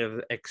to kind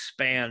of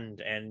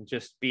expand and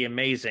just be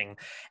amazing.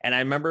 And I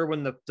remember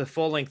when the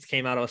full length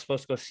came out, I was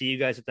supposed to go see you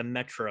guys at the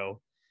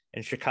Metro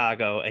in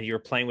Chicago, and you were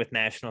playing with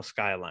National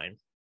Skyline.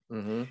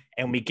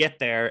 And we get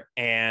there,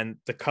 and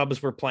the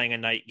Cubs were playing a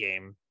night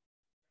game,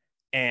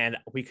 and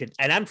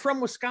I'm from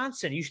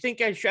Wisconsin. You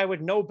think I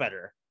would know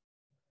better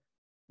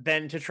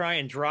than to try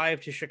and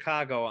drive to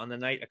Chicago on the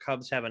night a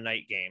Cubs have a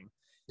night game.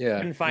 Yeah.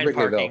 Couldn't find Wrigleyville.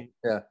 parking.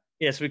 Yeah.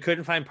 Yes, we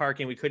couldn't find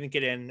parking. We couldn't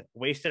get in,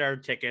 wasted our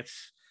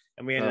tickets,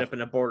 and we ended up in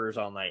the Borders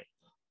all night.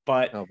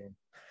 But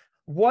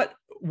what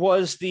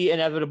was the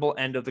inevitable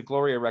end of the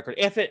Gloria record,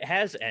 if it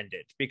has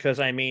ended? Because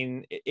I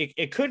mean,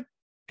 it could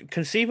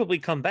conceivably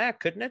come back,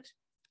 couldn't it?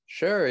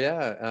 Sure,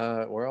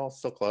 yeah. We're all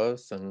still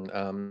close, and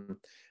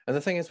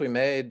the thing is, we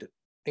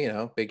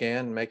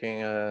began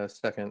making a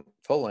second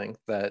full length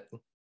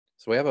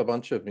so we have a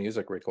bunch of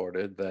music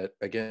recorded that,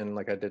 again,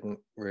 like I didn't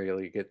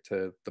really get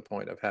to the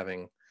point of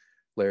having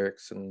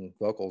lyrics and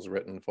vocals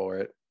written for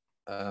it.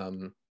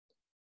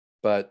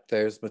 But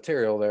there's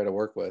material there to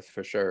work with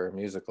for sure,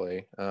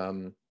 musically.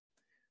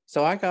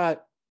 So I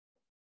got,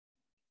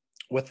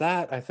 with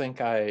that, I think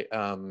it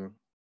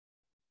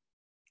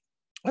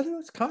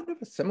was kind of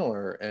a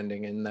similar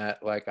ending in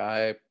that, like,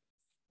 I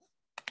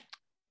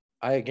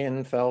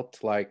again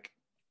felt like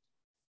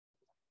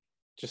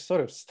just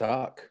sort of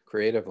stuck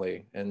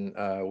creatively, and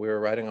we were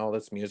writing all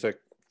this music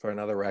for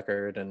another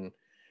record, and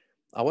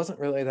I wasn't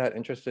really that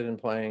interested in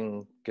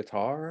playing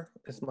guitar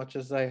as much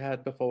as I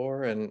had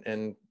before,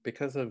 and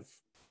because of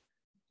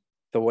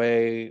the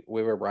way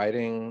we were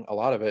writing a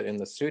lot of it in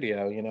the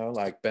studio,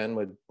 like Ben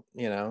would,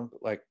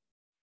 like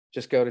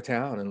just go to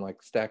town and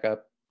like stack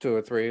up 2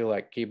 or 3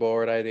 like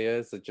keyboard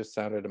ideas that just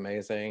sounded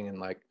amazing, and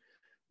like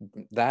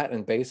that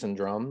and bass and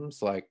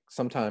drums, like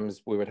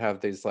sometimes we would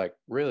have these like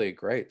really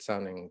great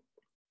sounding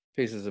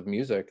pieces of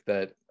music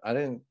that I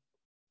didn't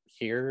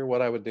hear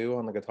what I would do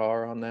on the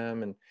guitar on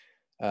them, and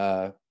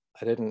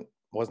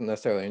wasn't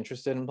necessarily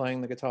interested in playing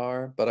the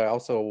guitar, but I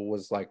also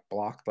was like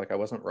blocked, like I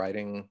wasn't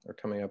writing or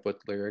coming up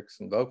with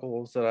lyrics and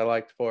vocals that I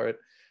liked for it.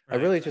 I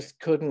really just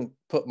couldn't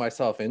put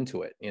myself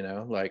into it,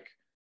 like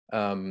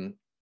and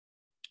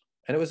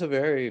it was a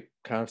very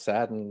kind of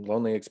sad and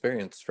lonely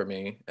experience for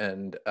me,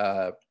 and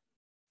I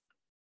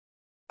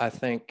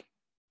think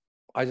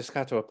I just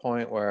got to a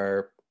point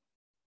where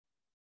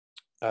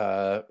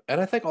and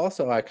I think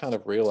also I kind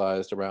of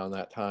realized around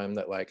that time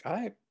that like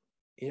I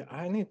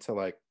need to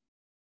like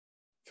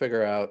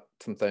figure out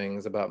some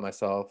things about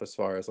myself as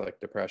far as like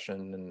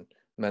depression and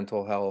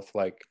mental health,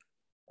 like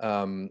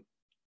and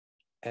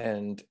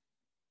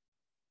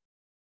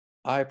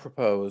I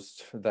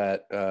proposed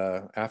that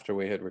after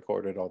we had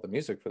recorded all the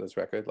music for this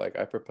record, like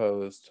I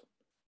proposed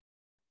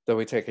that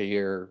we take a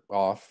year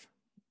off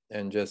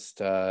and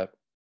just not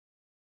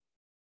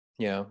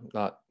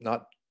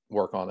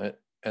work on it,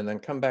 and then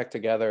come back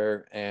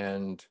together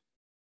and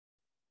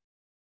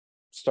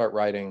start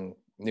writing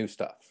new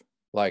stuff.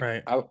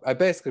 Like I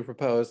basically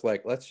proposed,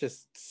 like, let's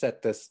just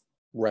set this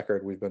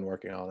record we've been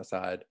working on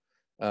aside.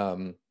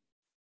 And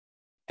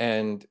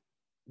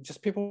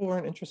just people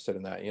weren't interested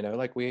in that,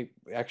 like we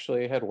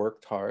actually had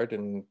worked hard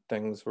and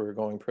things were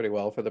going pretty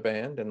well for the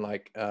band, and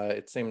like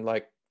it seemed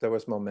like there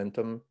was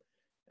momentum,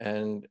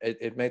 and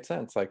it made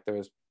sense. Like there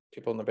was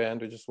people in the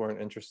band who just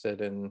weren't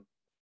interested in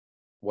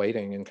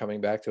waiting and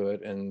coming back to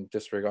it and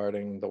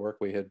disregarding the work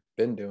we had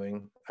been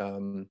doing.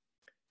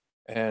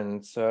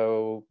 And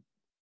so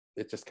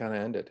it just kind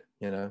of ended,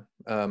 and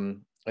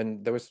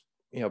there was,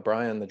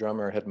 Brian, the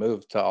drummer, had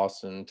moved to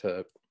Austin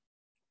to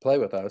play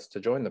with us,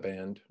 to join the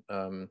band,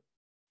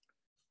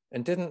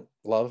 and didn't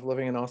love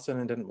living in Austin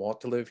and didn't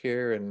want to live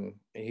here. And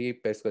he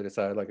basically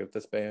decided, like, if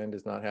this band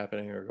is not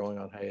happening or going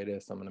on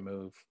hiatus, I'm going to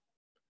move.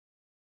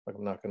 Like,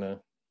 I'm not going to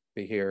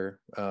be here.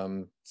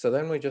 So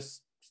then we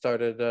just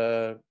started,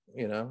 that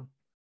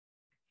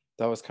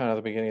was kind of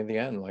the beginning of the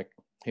end. Like,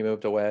 he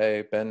moved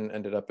away. Ben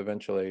ended up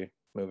eventually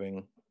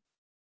moving.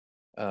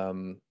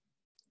 And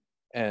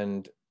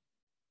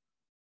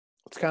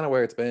it's kind of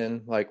where it's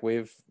been. Like,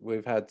 we've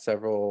had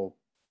several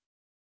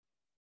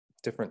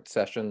different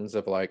sessions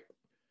of like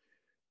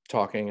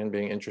talking and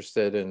being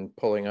interested in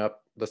pulling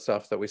up the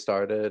stuff that we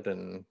started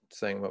and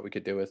saying what we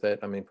could do with it.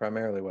 I mean,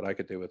 primarily what I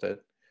could do with it,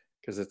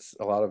 because it's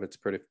a lot of it's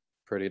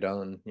pretty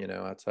done,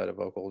 outside of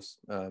vocals.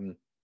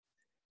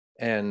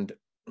 And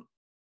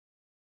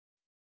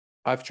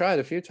I've tried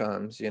a few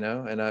times, you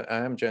know, and I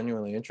am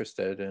genuinely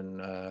interested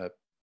in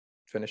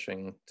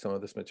finishing some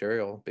of this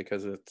material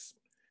because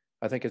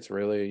I think it's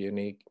really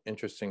unique,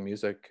 interesting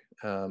music.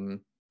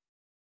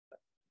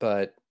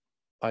 But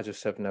I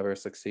just have never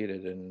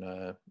succeeded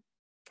in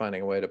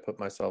finding a way to put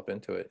myself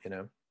into it, you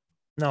know.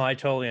 No, I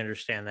totally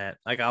understand that.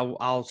 Like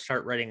I'll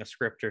start writing a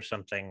script or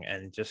something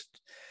and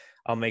just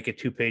I'll make it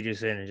 2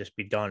 pages in and just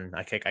be done.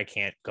 I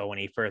can't go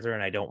any further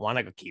and I don't want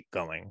to keep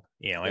going.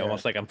 You know, I Yeah.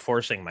 almost like I'm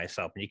forcing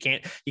myself. And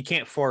you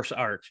can't force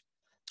art.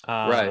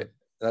 Right. Um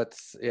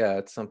That's yeah,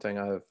 it's something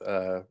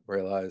I've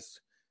realized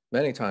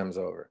many times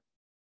over.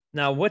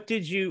 Now, how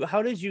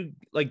did you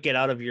like get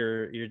out of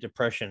your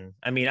depression?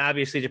 I mean,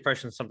 obviously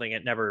depression is something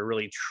that never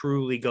really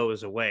truly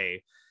goes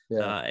away.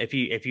 Yeah. If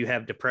you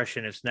have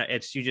depression,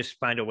 it's you just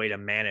find a way to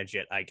manage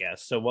it, I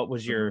guess. So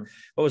Mhm.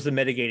 what was the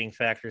mitigating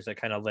factors that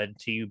kind of led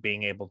to you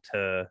being able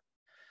to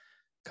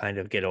kind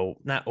of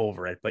not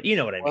over it, but you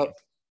know what I mean?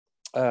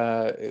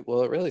 Well,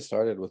 well, it really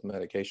started with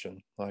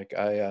medication. Like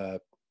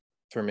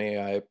for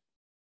me,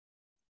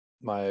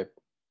 my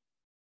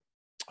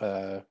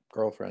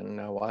girlfriend,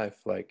 now wife,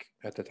 like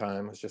at the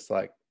time was just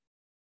like,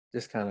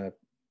 just kind of,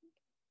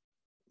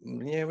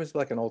 yeah, it was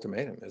like an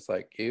ultimatum. It's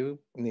like, you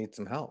need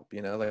some help,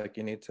 you know, like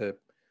you need to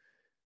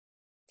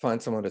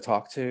find someone to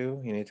talk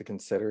to. You need to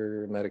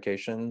consider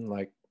medication.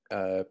 Like,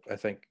 I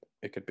think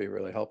it could be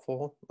really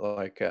helpful.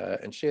 Like,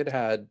 and she had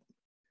had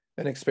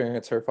an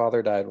experience. Her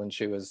father died when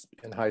she was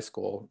in high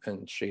school,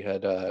 and she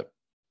had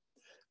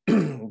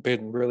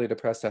been really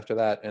depressed after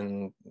that,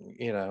 and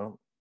you know,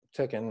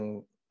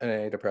 taken an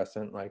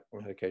antidepressant like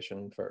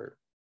medication for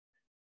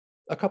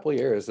a couple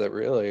years that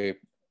really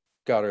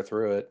got her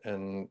through it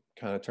and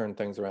kind of turned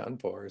things around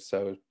for her.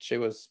 So she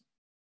was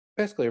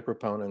basically a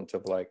proponent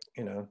of like,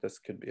 you know, this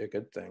could be a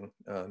good thing.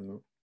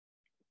 And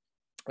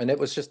it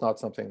was just not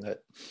something that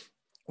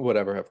would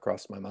ever have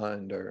crossed my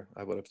mind or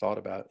I would have thought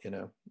about, you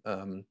know,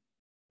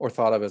 or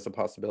thought of as a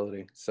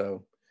possibility.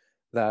 So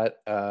that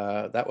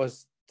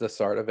was the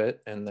start of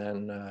it. And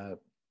then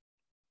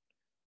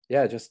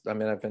yeah, just I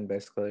mean, I've been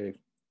basically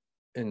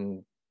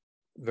in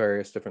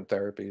various different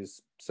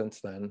therapies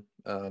since then,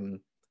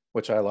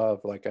 which I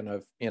love. Like, and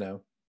I've, you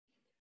know,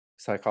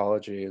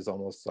 psychology is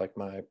almost like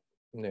my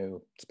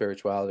new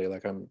spirituality.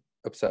 Like, I'm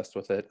obsessed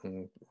with it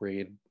and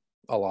read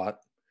a lot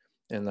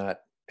in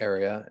that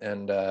area.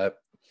 And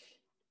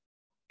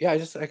yeah, I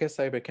guess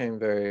I became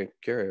very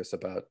curious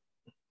about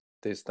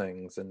these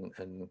things and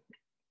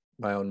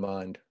my own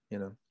mind, you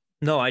know.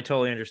 No, I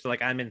totally understand.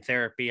 Like I'm in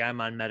therapy,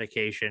 I'm on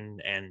medication,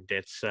 and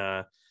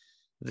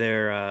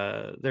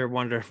they're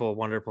wonderful,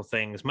 wonderful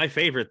things. My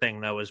favorite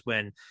thing though is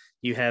when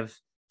you have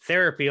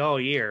therapy all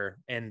year,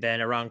 and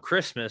then around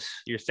Christmas,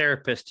 your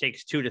therapist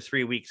takes 2 to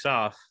 3 weeks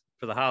off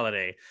for the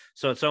holiday.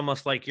 So it's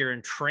almost like you're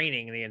in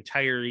training the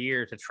entire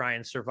year to try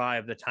and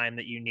survive the time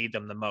that you need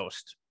them the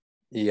most.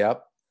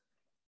 Yep.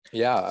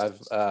 Yeah,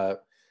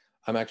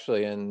 I'm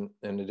actually in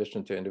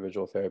addition to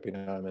individual therapy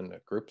now, I'm in a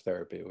group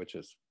therapy, which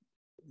is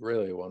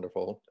really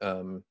wonderful.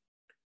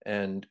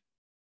 And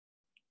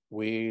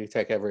we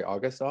take every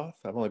August off.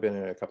 I've only been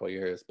in it a couple of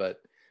years,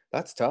 but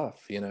that's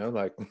tough, you know,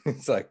 like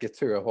it's like get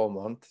through a whole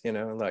month, you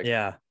know, like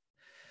Yeah, yeah.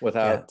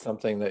 without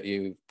something that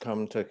you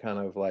come to kind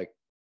of like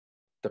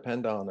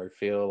depend on or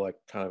feel like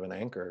kind of an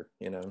anchor,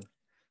 you know.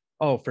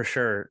 Oh, for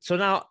sure. So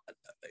now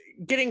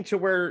getting to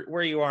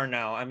where you are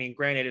now, I mean,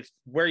 granted, it's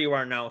where you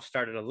are now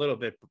started a little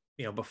bit,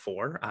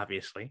 before,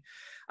 obviously.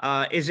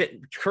 Is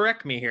it,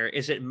 correct me here,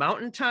 is it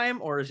Mountain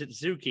Time or is it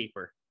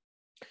Zookeeper?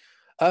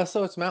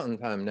 So it's mountain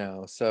time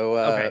now. So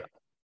Okay.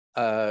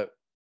 uh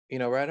you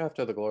know, right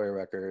after the Gloria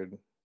record,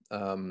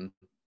 um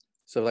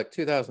so like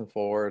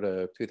 2004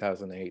 to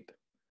 2008,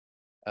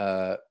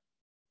 uh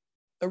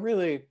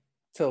really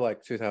till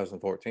like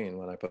 2014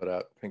 when I put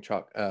out Pink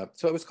Chalk.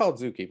 So it was called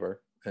Zookeeper,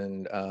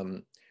 and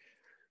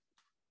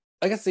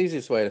I guess the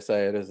easiest way to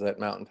say it is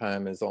that Mountain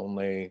Time is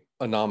only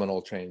a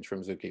nominal change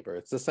from Zookeeper.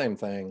 It's the same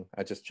thing.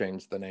 I just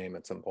changed the name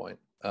at some point.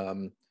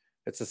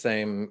 It's the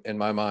same in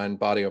my mind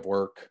body of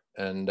work,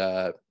 and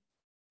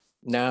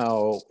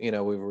now, you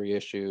know, we've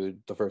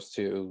reissued the first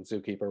two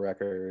Zookeeper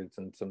records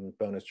and some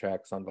bonus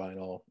tracks on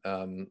vinyl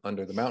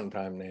under the Mountain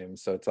Time name.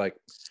 So it's like,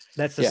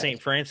 That's the yeah, St.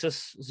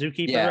 Francis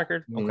Zookeeper yeah,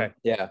 record? Okay.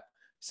 yeah.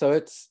 So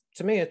it's,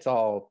 to me, it's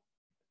all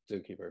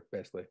Zookeeper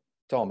basically.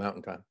 It's all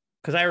Mountain Time.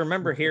 Because I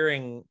remember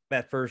hearing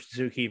that first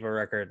Zookeeper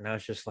record and I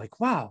was just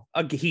like, wow,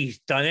 he's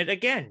done it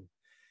again.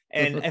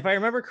 And if I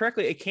remember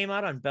correctly, it came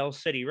out on Bell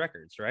City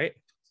Records, right?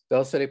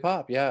 Bell City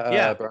Pop, yeah.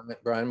 Yeah.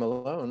 Brian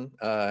Malone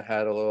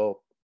had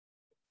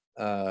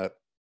uh,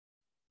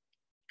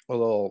 a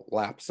little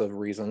lapse of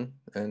reason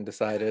and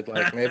decided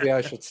like maybe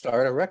I should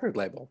start a record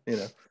label. You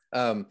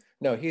know,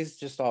 no, he's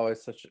just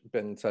always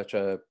been such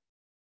a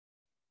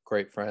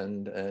great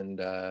friend, and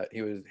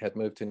had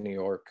moved to New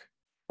York,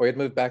 or he had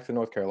moved back to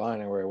North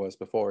Carolina where he was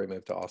before he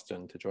moved to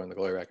Austin to join the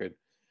Glory record,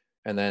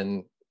 and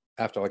then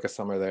after like a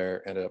summer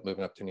there, ended up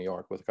moving up to New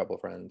York with a couple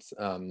of friends,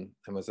 and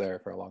was there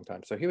for a long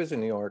time. So he was in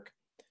New York,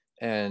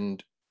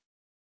 and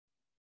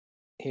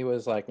he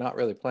was like not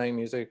really playing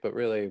music, but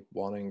really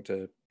wanting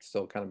to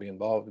still kind of be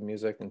involved in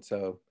music. And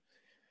so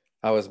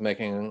I was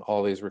making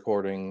all these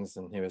recordings,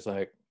 and he was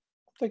like,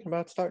 I'm thinking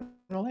about starting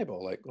a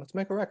label. Like, let's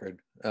make a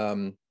record.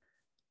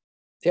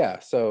 Yeah,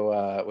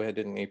 so we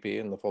did an EP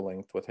in the full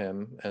length with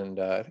him, and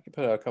I think he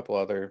put out a couple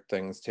other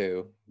things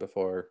too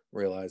before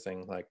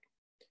realizing like,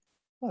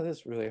 oh, this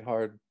is really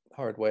hard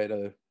way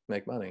to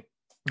make money.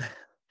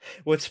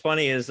 What's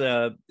funny is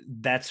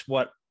that's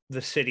what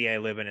the city I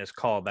live in is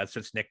called. That's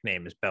its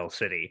nickname, is Bell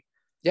City.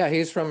 Yeah,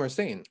 he's from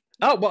Racine.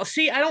 Oh well,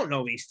 see, I don't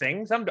know these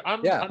things.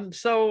 Yeah. I'm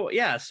so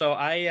yeah. So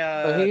I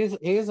So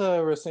he's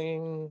a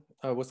Racine,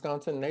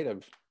 Wisconsin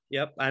native.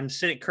 Yep, I'm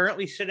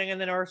currently sitting in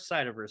the north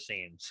side of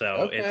Racine. So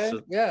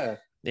Okay.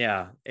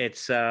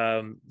 it's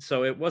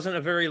so it wasn't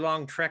a very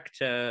long trek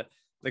to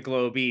the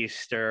Globe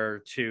East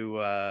or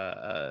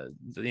to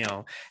you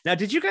know. Now,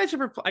 did you guys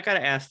ever? I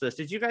gotta ask this.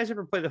 Did you guys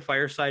ever play the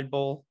Fireside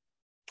Bowl?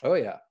 Oh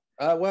yeah.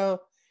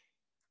 Well,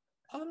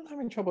 I'm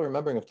having trouble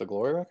remembering if the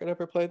Glory Record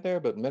ever played there,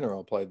 but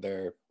Mineral played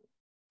there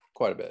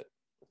quite a bit.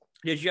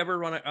 Did you ever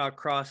run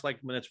across, like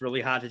when it's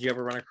really hot? Did you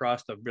ever run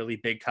across the really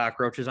big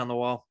cockroaches on the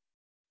wall?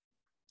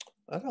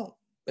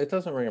 It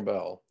doesn't ring a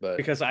bell, but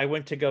because I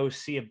went to go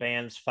see a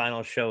band's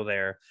final show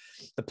there.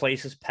 The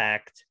place is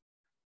packed,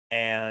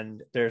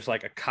 and there's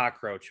like a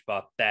cockroach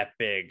about that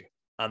big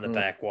on the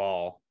back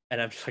wall. And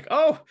I'm just like,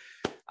 oh,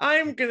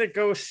 I'm gonna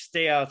go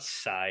stay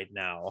outside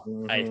now.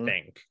 I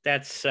think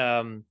that's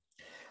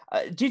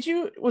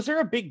was there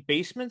a big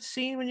basement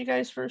scene when you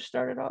guys first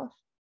started off?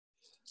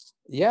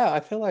 Yeah, I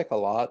feel like a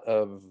lot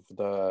of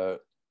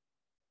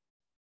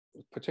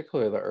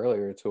particularly the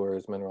earlier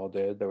tours Mineral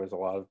did, there was a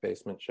lot of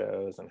basement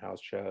shows and house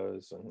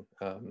shows.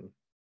 And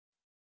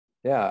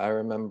yeah, I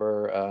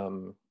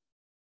remember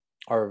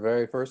our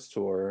very first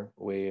tour,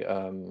 we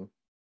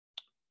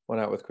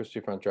went out with Christy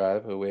Front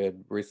Drive, who we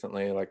had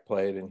recently like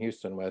played in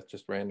Houston with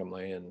just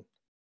randomly, and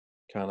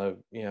kind of,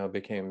 you know,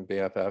 became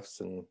BFFs,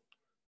 and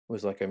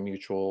was like a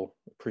mutual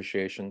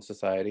appreciation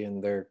society.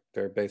 And their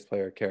bass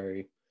player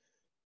Carrie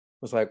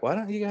was like, why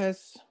don't you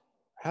guys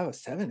have a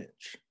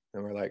 7-inch?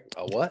 And we're like,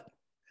 a what?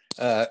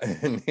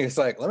 And he's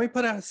like, let me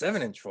put out a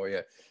 7-inch for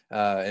you.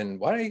 And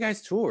why don't you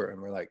guys tour?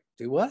 And we're like,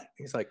 do what?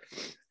 He's like,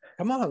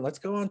 come on, let's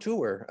go on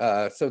tour.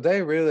 So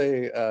they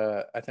really,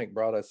 I think,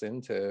 brought us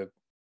into,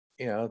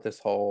 you know, this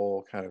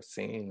whole kind of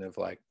scene of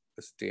like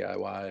this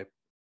DIY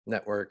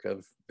network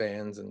of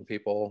bands and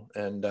people.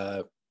 And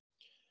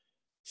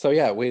so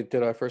yeah, we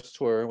did our first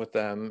tour with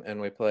them,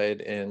 and we played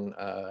in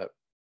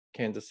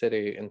Kansas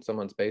City in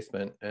someone's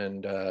basement,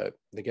 and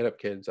the Get Up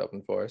Kids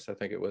opened for us. I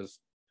think it was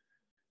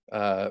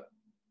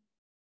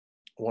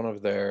one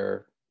of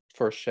their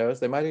first shows.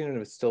 They might even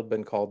have still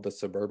been called the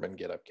Suburban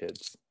Get Up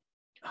Kids.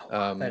 Oh,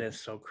 wow, that is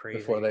so crazy.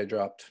 Before they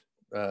dropped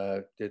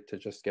to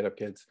just Get Up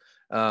Kids.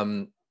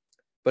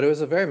 But it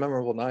was a very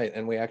memorable night,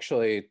 and we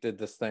actually did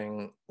this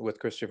thing with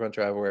Christy Front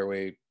Drive where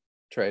we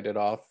traded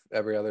off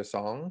every other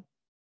song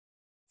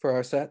for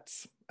our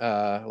sets.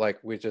 Like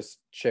we just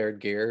shared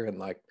gear, and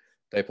like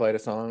they played a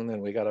song,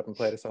 then we got up and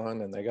played a song,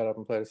 then they got up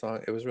and played a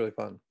song. It was really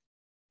fun.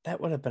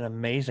 That would have been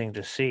amazing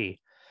to see.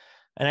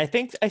 And I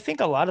think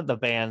a lot of the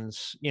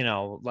bands, you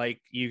know, like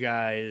you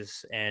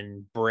guys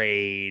and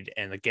Braid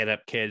and the Get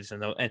Up Kids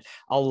and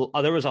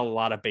there was a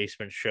lot of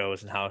basement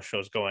shows and house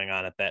shows going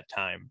on at that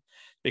time,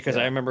 because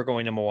I remember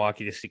going to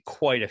Milwaukee to see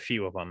quite a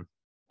few of them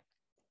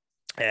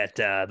at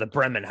the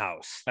Bremen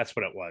House. That's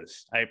what it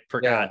was. I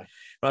forgot. When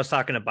I was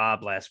talking to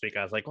Bob last week,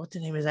 I was like, what's the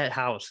name of that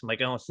house? I'm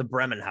like, oh, it's the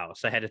Bremen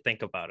House. I had to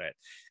think about it.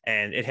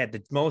 And it had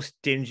the most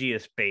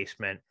dingiest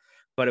basement,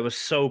 but it was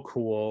so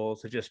cool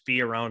to just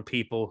be around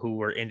people who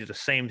were into the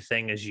same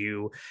thing as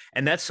you.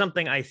 And that's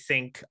something I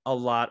think a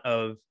lot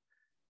of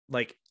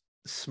like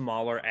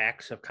smaller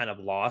acts have kind of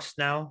lost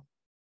now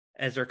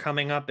as they're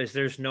coming up, is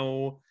there's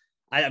no,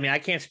 I mean, I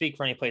can't speak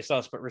for any place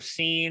else, but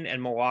Racine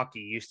and Milwaukee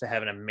used to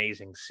have an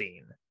amazing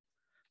scene,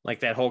 like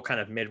that whole kind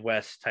of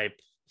Midwest type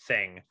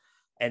thing.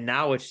 And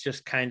now it's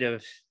just kind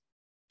of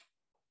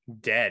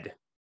dead,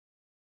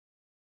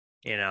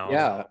 you know?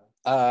 Yeah.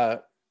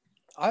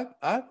 I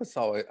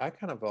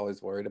kind of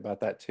always worried about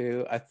that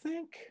too. I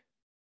think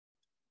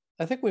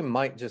we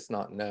might just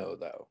not know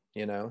though,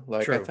 you know,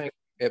 like True. I think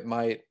it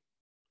might,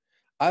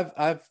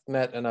 I've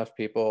met enough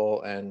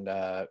people, and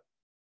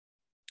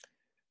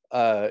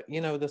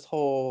you know, this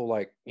whole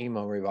like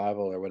emo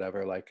revival or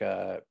whatever, like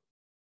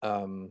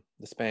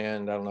this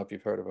band, I don't know if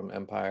you've heard of them,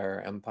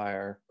 Empire.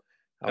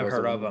 I've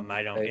heard of them.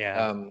 I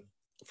don't,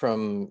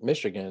 from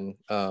Michigan.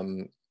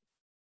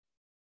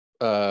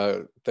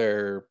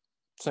 Their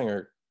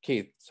singer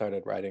Keith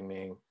started writing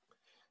me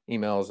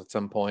emails at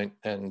some point,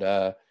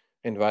 and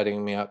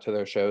inviting me out to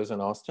their shows in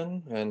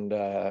Austin, and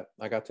I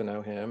got to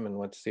know him and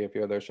went to see a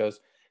few of their shows.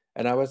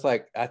 And I was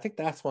like, I think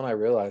that's when I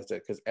realized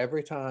it, because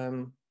every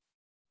time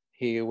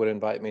he would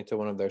invite me to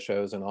one of their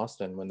shows in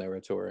Austin when they were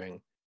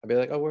touring, I'd be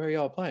like, oh, where are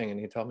y'all playing? And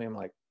he'd tell me, I'm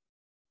like,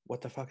 what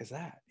the fuck is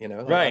that? You know,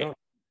 like, right.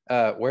 I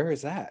don't, where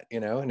is that?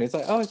 You know? And he's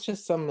like, oh, it's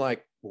just some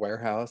like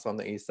warehouse on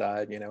the east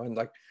side, you know? And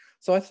like,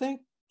 so I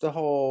think the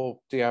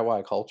whole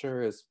DIY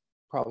culture is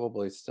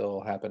probably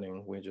still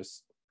happening.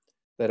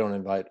 They don't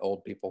invite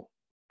old people.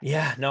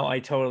 Yeah, no, I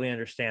totally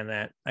understand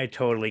that. I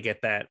totally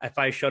get that. If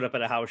I showed up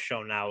at a house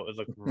show now, it would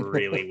look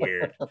really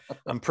weird.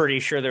 I'm pretty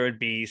sure there would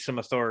be some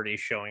authorities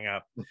showing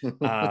up,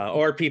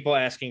 or people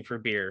asking for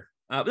beer.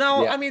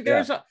 No, Yeah, I mean,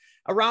 yeah,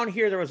 around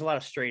here there was a lot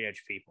of straight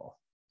edge people,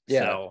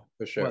 yeah, so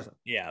for sure.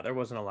 there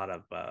wasn't a lot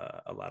of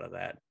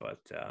that. But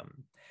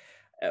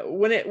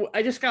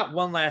I just got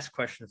one last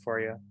question for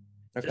you,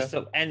 Okay. just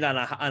to end on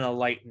a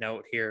light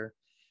note here.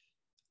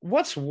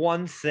 What's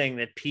one thing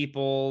that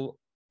people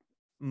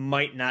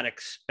might not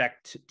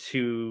expect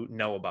to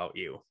know about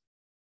you?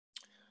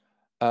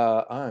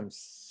 I'm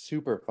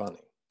super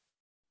funny,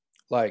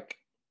 like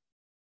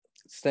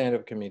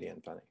stand-up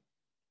comedian funny.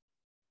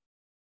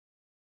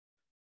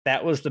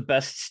 That was the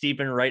best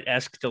Stephen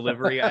Wright-esque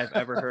delivery I've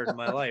ever heard in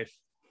my life.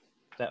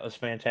 That was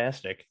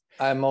fantastic.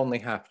 I'm only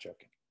half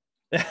joking.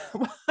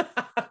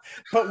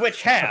 But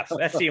which half?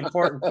 That's the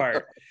important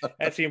part.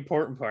 That's the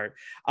important part.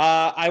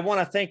 I want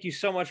to thank you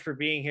so much for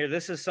being here.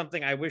 This is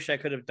something I wish I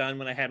could have done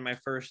when I had my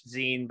first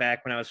zine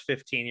back when I was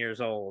 15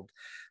 years old.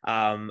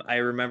 I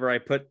remember I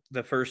put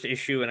the first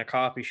issue in a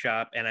coffee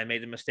shop and I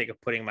made the mistake of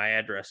putting my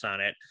address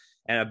on it.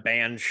 And a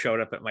band showed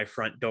up at my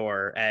front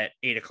door at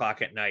 8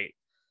 o'clock at night,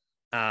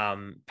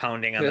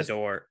 pounding on the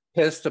door.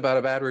 Pissed about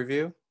a bad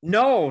review?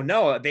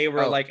 No, they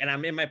were Oh. like, and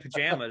I'm in my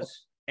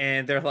pajamas,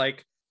 and they're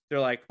like,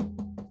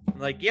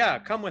 yeah,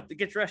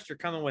 get dressed. You're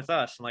coming with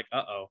us. I'm like,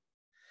 uh-oh.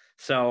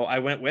 So I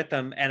went with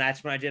them, and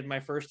that's when I did my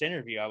first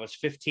interview. I was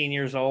 15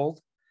 years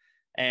old,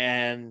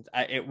 and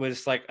it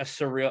was like a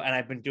surreal, and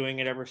I've been doing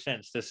it ever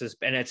since.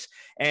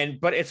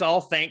 But it's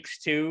all thanks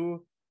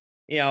to,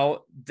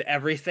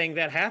 everything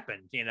that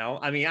happened.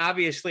 I mean,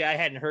 obviously I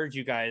hadn't heard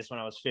you guys when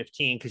I was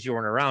 15 because you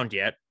weren't around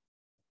yet,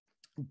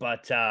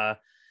 but I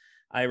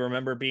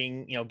remember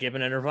being,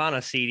 given a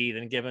Nirvana CD,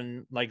 then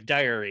given like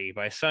Diary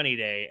by Sunny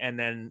Day, and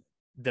then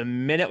the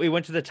minute we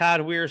went to the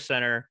Todd Weir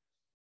Center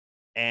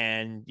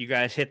and you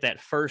guys hit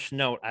that first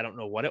note, I don't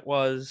know what it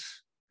was.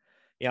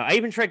 I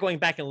even tried going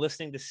back and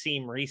listening to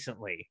Seam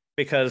recently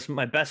because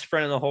my best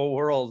friend in the whole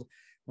world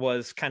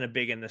was kind of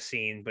big in the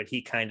scene, but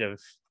he kind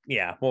of,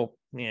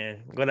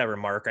 whatever,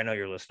 Mark, I know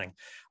you're listening.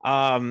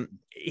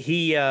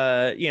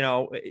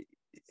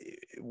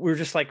 We're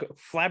just like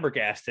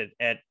flabbergasted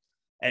at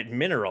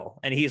Mineral,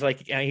 and he's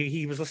like,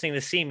 he was listening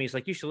to Seam. He's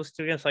like, you should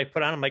listen to it. So I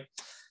put on. I'm like,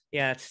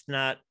 yeah, it's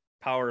not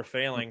Power of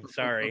Failing.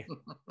 Sorry,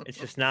 it's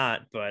just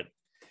not. But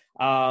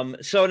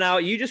so now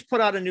you just put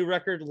out a new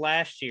record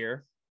last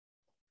year,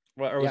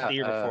 or was it the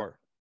year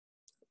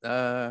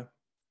before?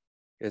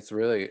 It's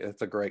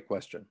a great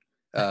question.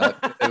 It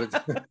was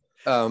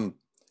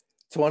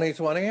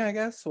 2020, I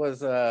guess,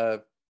 was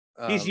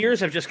these years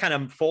have just kind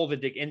of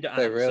folded into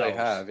they themselves. really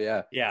have,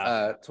 yeah.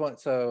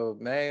 So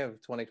May of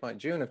 2020,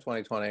 June of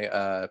 2020,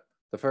 the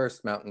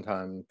first Mountain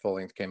Time full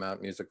length came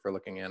out, Music for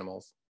Looking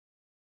Animals,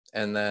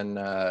 and then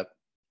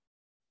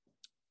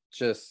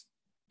just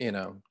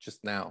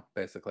now,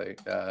 basically,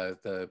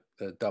 the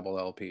double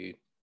LP,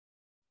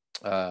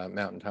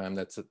 Mountain Time.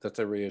 That's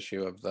a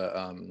reissue of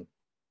the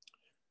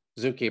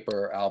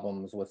Zookeeper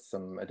albums with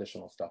some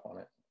additional stuff on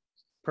it.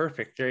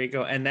 Perfect. There you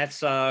go. And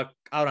that's out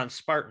on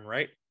Spartan,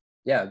 right?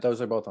 Yeah, those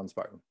are both on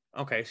Spartan.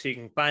 Okay, so you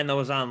can find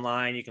those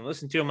online. You can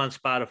listen to them on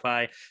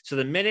Spotify. So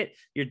the minute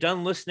you're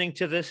done listening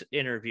to this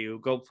interview,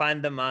 go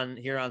find them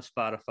here on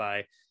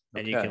Spotify,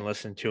 and you can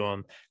listen to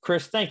them.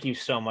 Chris, thank you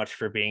so much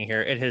for being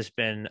here. It has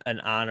been an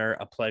honor,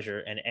 a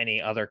pleasure, and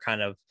any other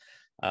kind of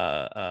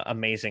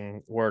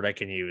amazing word I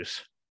can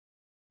use.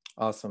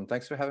 Awesome.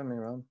 Thanks for having me,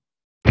 Ron.